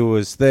talking into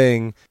his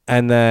thing,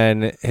 and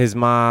then his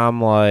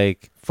mom,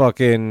 like,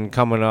 fucking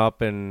coming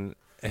up, and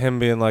him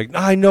being like,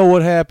 I know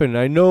what happened,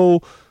 I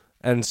know.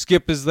 And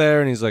Skip is there,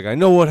 and he's like, I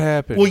know what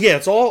happened. Well, yeah,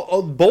 it's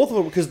all both of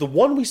them, because the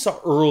one we saw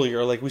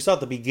earlier, like, we saw at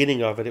the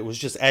beginning of it, it was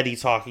just Eddie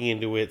talking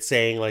into it,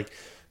 saying, like,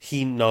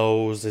 he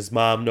knows, his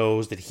mom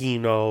knows that he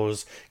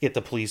knows, get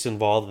the police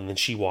involved, and then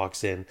she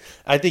walks in.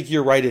 I think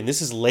you're right, and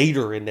this is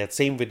later in that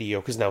same video,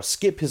 because now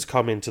Skip has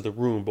come into the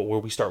room, but where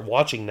we start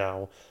watching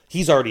now,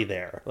 he's already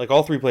there. Like,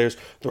 all three players,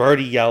 they're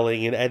already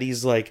yelling, and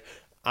Eddie's like,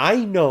 I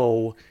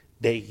know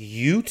that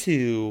you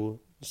two,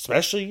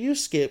 especially you,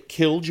 Skip,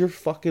 killed your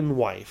fucking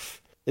wife.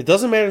 It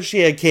doesn't matter if she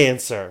had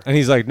cancer. And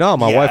he's like, no,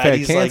 my wife had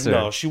Eddie's cancer. like,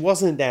 no, she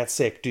wasn't that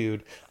sick,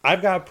 dude.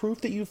 I've got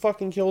proof that you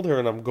fucking killed her,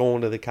 and I'm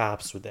going to the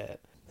cops with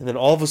that. And then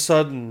all of a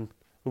sudden,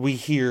 we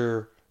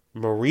hear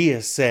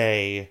Maria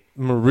say,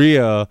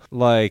 Maria,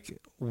 like,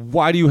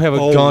 why do you have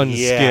a gun,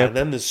 yeah. Skip? And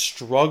then the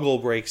struggle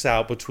breaks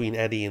out between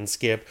Eddie and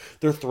Skip.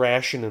 They're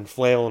thrashing and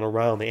flailing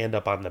around. They end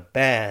up on the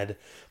bed.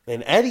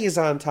 And Eddie is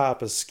on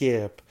top of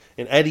Skip.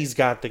 And Eddie's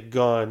got the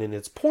gun, and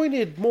it's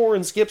pointed more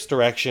in Skip's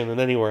direction than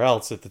anywhere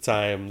else at the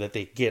time that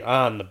they get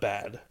on the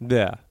bed.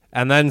 Yeah.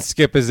 And then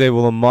Skip is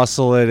able to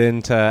muscle it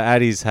into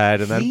Eddie's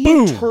head, and then He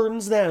boom!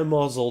 turns that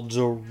muzzle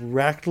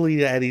directly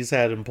to Eddie's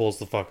head and pulls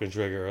the fucking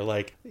trigger.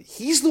 Like,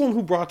 he's the one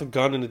who brought the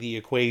gun into the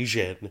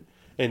equation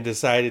and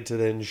decided to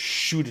then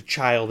shoot a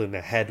child in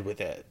the head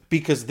with it.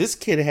 Because this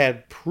kid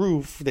had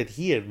proof that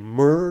he had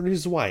murdered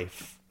his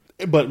wife.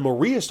 But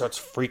Maria starts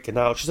freaking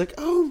out. She's like,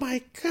 oh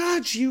my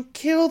God, you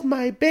killed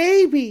my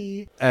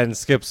baby. And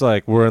Skip's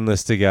like, we're in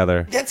this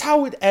together. That's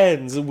how it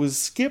ends. It was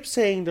Skip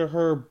saying to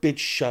her, bitch,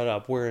 shut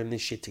up. We're in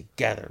this shit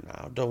together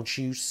now. Don't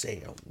you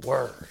say a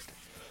word.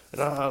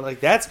 And I'm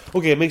like, that's...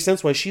 Okay, it makes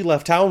sense why she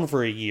left town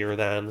for a year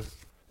then.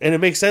 And it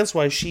makes sense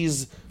why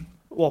she's...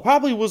 Well,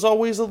 probably was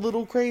always a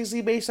little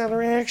crazy based on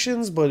her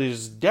actions, but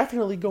is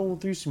definitely going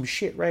through some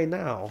shit right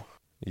now.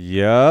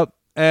 Yep.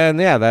 And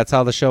yeah, that's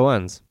how the show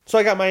ends. So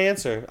I got my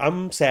answer.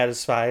 I'm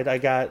satisfied. I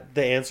got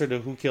the answer to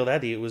who killed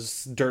Eddie. It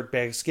was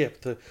Dirtbag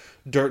Skip, the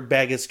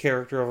dirtbaggest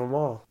character of them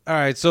all. All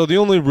right, so the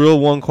only real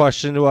one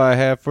question I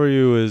have for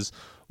you is,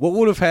 what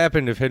would have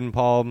happened if Hidden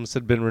Palms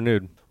had been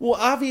renewed? Well,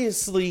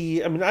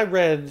 obviously, I mean, I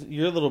read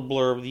your little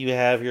blurb that you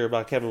have here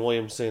about Kevin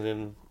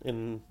Williamson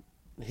and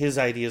his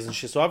ideas and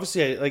shit. So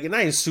obviously,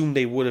 I assumed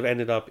they would have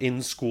ended up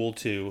in school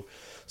too.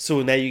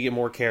 So now you get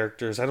more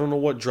characters. I don't know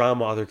what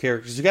drama other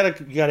characters. You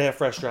gotta have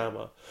fresh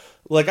drama.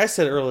 Like I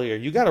said earlier,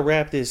 you gotta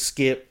wrap this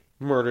Skip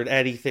murdered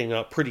Eddie thing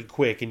up pretty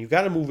quick, and you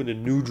gotta move into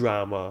new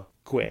drama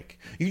quick.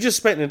 You just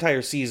spent an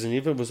entire season,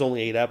 even if it was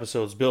only 8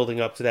 episodes, building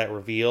up to that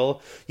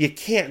reveal. You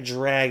can't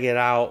drag it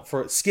out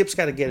for... Skip's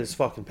gotta get his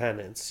fucking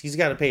penance. He's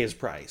gotta pay his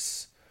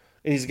price.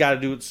 And he's got to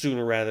do it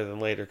sooner rather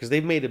than later, because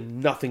they've made him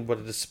nothing but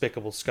a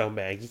despicable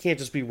scumbag. He can't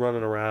just be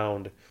running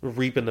around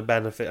reaping the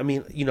benefit. I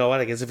mean, you know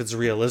what? I guess if it's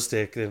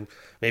realistic, then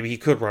maybe he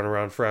could run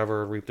around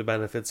forever and reap the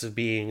benefits of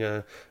being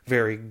a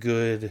very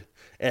good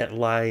at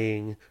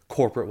lying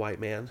corporate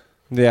white man.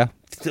 Yeah.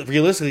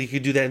 Realistically, he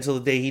could do that until the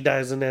day he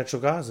dies of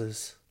natural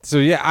causes. So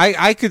yeah,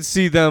 I could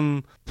see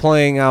them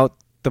playing out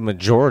the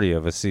majority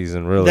of a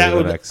season, really,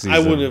 next season. I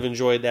wouldn't have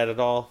enjoyed that at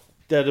all.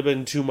 That'd have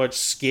been too much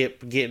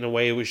Skip getting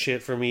away with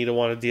shit for me to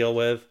want to deal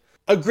with.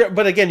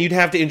 But again, you'd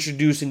have to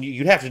introduce, and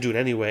you'd have to do it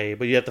anyway,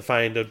 but you have to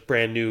find a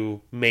brand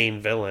new main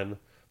villain.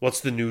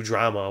 What's the new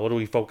drama? What are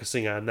we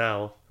focusing on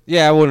now?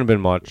 Yeah, it wouldn't have been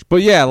much.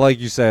 But yeah,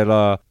 like you said,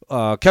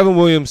 Kevin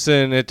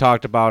Williamson had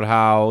talked about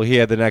how he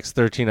had the next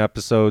 13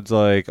 episodes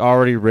like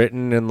already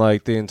written, and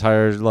like the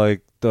entire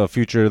like the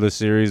future of the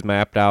series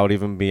mapped out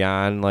even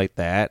beyond like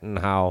that, and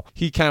how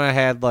he kind of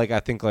had like, I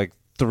think like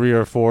 3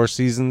 or 4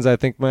 seasons, I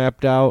think,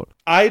 mapped out.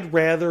 I'd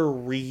rather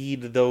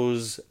read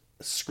those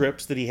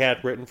scripts that he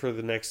had written for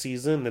the next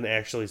season than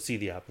actually see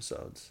the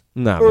episodes.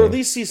 Or at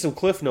least see some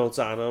cliff notes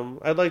on them.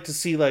 I'd like to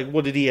see, like,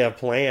 what did he have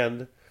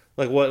planned?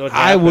 Like, what happened?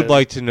 I would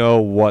like to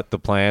know what the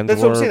plans were.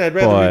 That's what I'm saying. I'd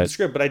rather read the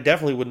script, but I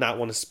definitely would not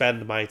want to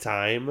spend my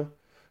time,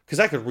 because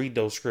I could read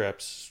those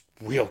scripts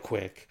real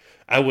quick.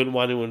 I wouldn't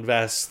want to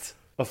invest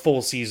a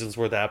full season's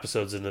worth of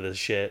episodes into this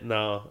shit.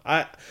 No,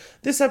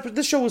 this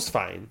show was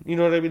fine. You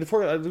know what I mean?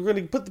 We're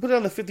going to put it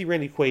on the 50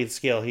 Randy Quaid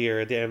scale here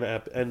at the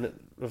end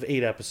of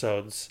 8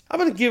 episodes. I'm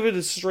going to give it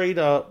a straight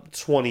up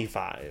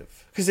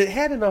 25, because it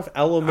had enough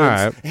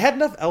elements. Right. It had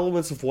enough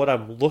elements of what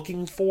I'm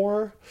looking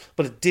for,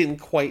 but it didn't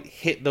quite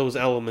hit those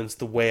elements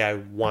the way I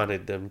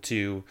wanted them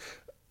to.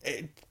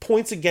 It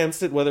points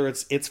against it, whether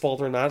it's its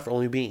fault or not, for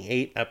only being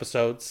 8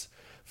 episodes,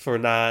 for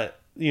not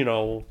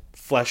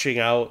fleshing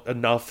out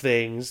enough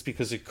things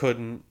because it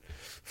couldn't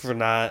for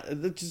not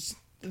just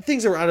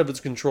things that were out of its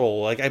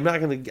control. Like I'm not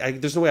gonna.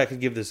 There's no way I could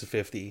give this a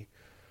 50.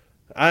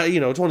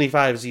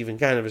 25 is even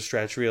kind of a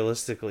stretch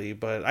realistically,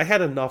 but I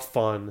had enough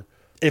fun.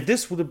 If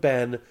this would have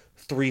been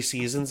 3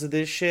 seasons of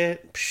this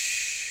shit,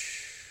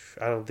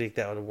 I don't think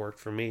that would have worked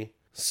for me.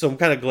 So I'm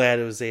kind of glad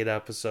it was 8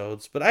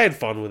 episodes, but I had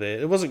fun with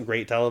it. It wasn't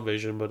great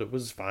television, but it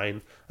was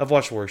fine. I've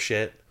watched worse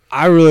shit.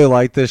 I really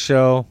like this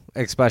show,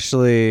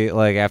 especially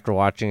like after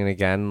watching it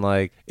again.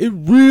 Like it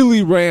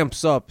really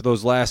ramps up.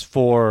 Those last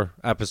 4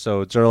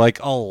 episodes are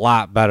like a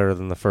lot better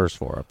than the first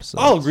 4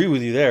 episodes. I'll agree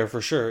with you there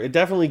for sure. It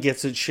definitely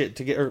gets its shit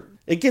together.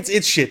 It gets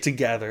its shit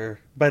together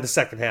by the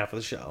second half of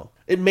the show.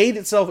 It made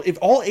itself. If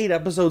all 8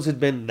 episodes had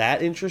been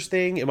that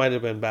interesting, it might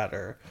have been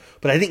better.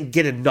 But I didn't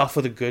get enough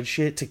of the good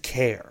shit to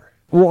care.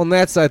 Well, and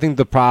that's I think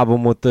the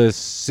problem with this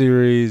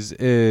series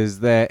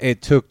is that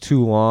it took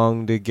too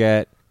long to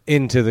get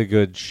into the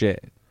good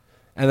shit.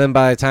 And then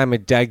by the time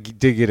it did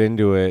get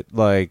into it,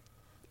 like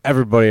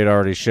everybody had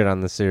already shit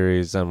on the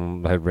series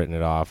and had written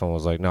it off and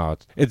was like, no,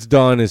 it's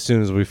done as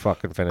soon as we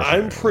fucking finish it.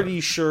 I'm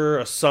pretty sure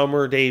a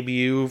summer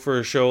debut for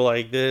a show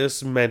like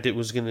this meant it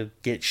was going to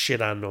get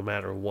shit on no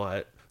matter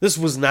what. This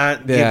was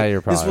not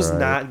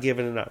not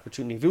given an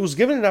opportunity. If it was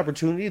given an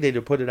opportunity, they'd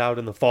have put it out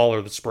in the fall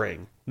or the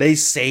spring. They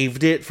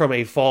saved it from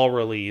a fall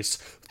release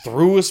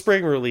through a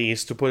spring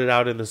release to put it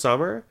out in the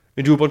summer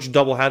and do a bunch of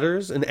double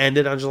headers and end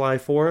it on July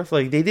 4th.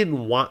 Like, they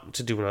didn't want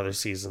to do another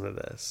season of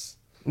this.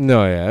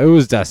 No, yeah, it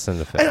was destined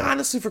to fail. And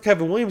honestly, for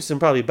Kevin Williamson,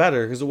 probably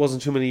better, because it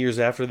wasn't too many years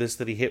after this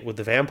that he hit with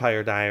The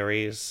Vampire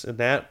Diaries, and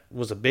that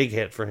was a big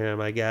hit for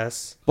him, I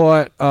guess.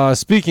 But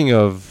speaking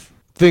of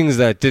things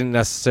that didn't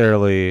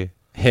necessarily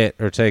hit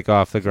or take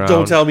off the ground.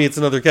 Don't tell me it's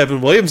another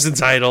Kevin Williamson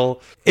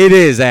title. It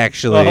is,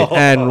 actually. Oh.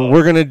 And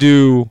we're going to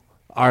do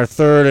our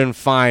third and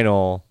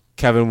final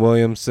Kevin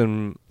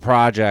Williamson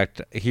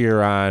project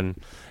here on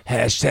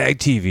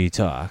 #TV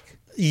Talk.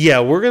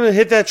 Yeah, we're going to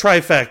hit that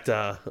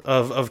trifecta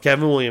of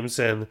Kevin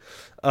Williamson.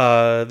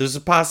 There's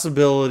a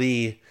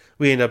possibility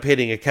we end up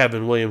hitting a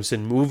Kevin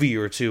Williamson movie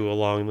or 2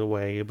 along the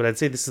way, but I'd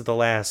say this is the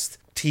last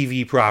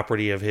TV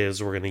property of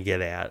his we're going to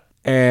get at.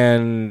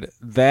 And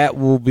that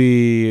will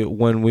be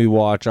when we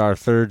watch our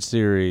third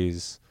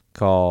series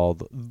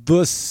called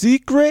The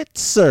Secret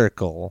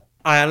Circle.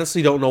 I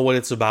honestly don't know what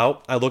it's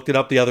about. I looked it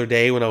up the other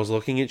day when I was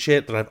looking at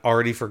shit that I've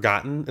already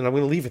forgotten, and I'm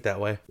going to leave it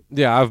that way.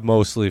 Yeah, I've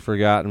mostly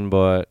forgotten,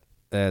 but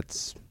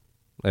it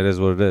is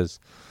what it is.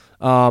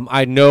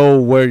 I know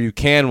where you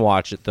can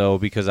watch it, though,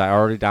 because I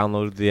already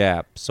downloaded the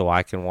app, so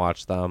I can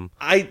watch them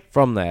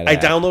from that app. I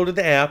downloaded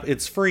the app.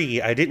 It's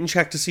free. I didn't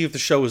check to see if the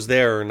show is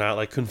there or not,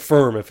 like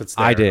confirm if it's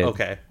there. I did.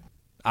 Okay.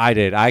 I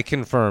did. I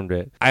confirmed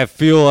it. I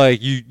feel like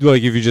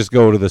if you just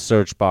go to the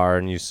search bar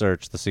and you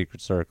search The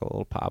Secret Circle,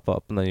 it'll pop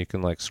up, and then you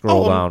can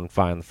scroll down and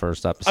find the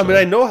first episode. I mean,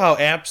 I know how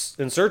apps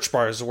and search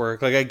bars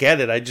work. Like, I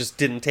get it. I just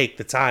didn't take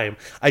the time.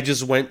 I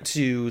just went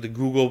to the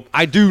Google.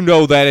 I do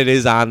know that it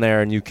is on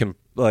there, and you can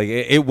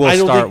it will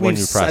start when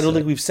you press it. I don't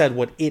think we've said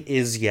what it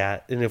is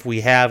yet, and if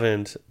we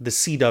haven't, the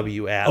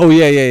CW app. Oh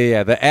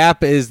yeah. The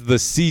app is the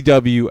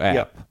CW app.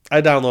 Yep.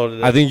 I downloaded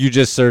it. I think you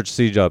just searched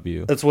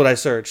CW. That's what I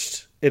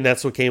searched, and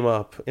that's what came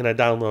up, and I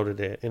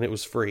downloaded it, and it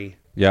was free.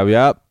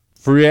 Yep.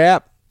 Free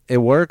app. It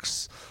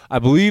works. I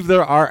believe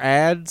there are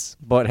ads,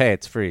 but hey,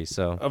 it's free.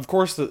 So of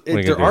course,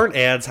 if there aren't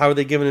ads, how are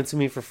they giving it to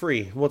me for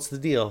free? What's the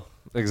deal?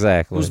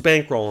 Exactly. Who's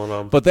bankrolling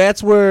them? But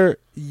that's where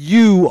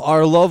you,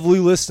 our lovely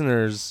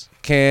listeners,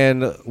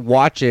 can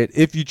watch it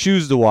if you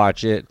choose to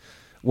watch it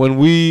when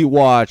we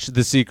watch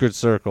The Secret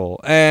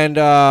Circle. And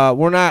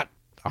we're not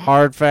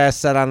hard fast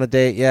set on the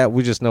date yet.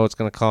 We just know it's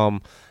going to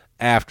come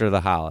after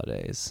the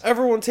holidays.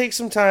 Everyone take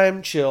some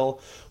time,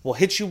 chill. We'll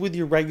hit you with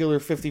your regular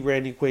 50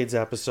 Randy Quaid's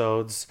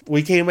episodes.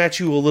 We came at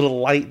you a little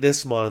light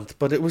this month,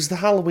 but it was the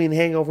Halloween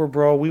hangover,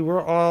 bro. We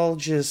were all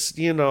just,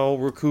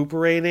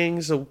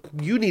 recuperating, so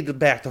you need to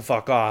back the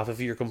fuck off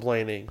if you're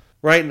complaining.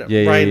 Right now.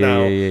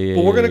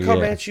 But we're going to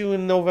come at you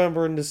in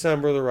November and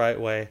December the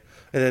right way.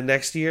 And then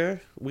next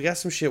year, we got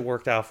some shit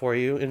worked out for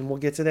you, and we'll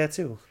get to that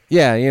too.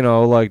 Yeah,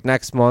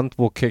 next month,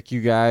 we'll kick you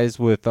guys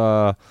with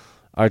our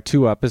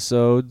 2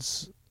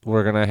 episodes.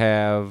 We're going to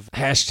have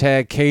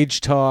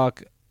 #Cage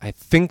Talk, I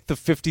think the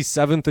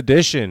 57th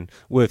edition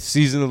with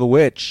Season of the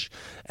Witch.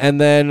 And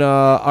then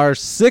our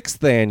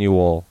 6th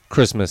annual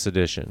Christmas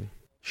edition.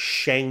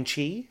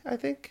 Shang-Chi, I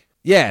think?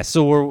 Yeah,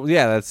 so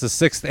that's the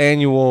 6th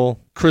annual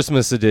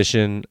Christmas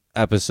edition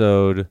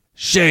episode,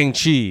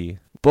 Shang-Chi.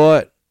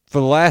 But for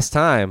the last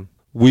time,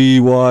 we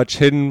watch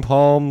Hidden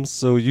Palms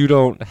so you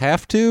don't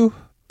have to.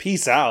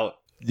 Peace out.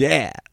 Yeah.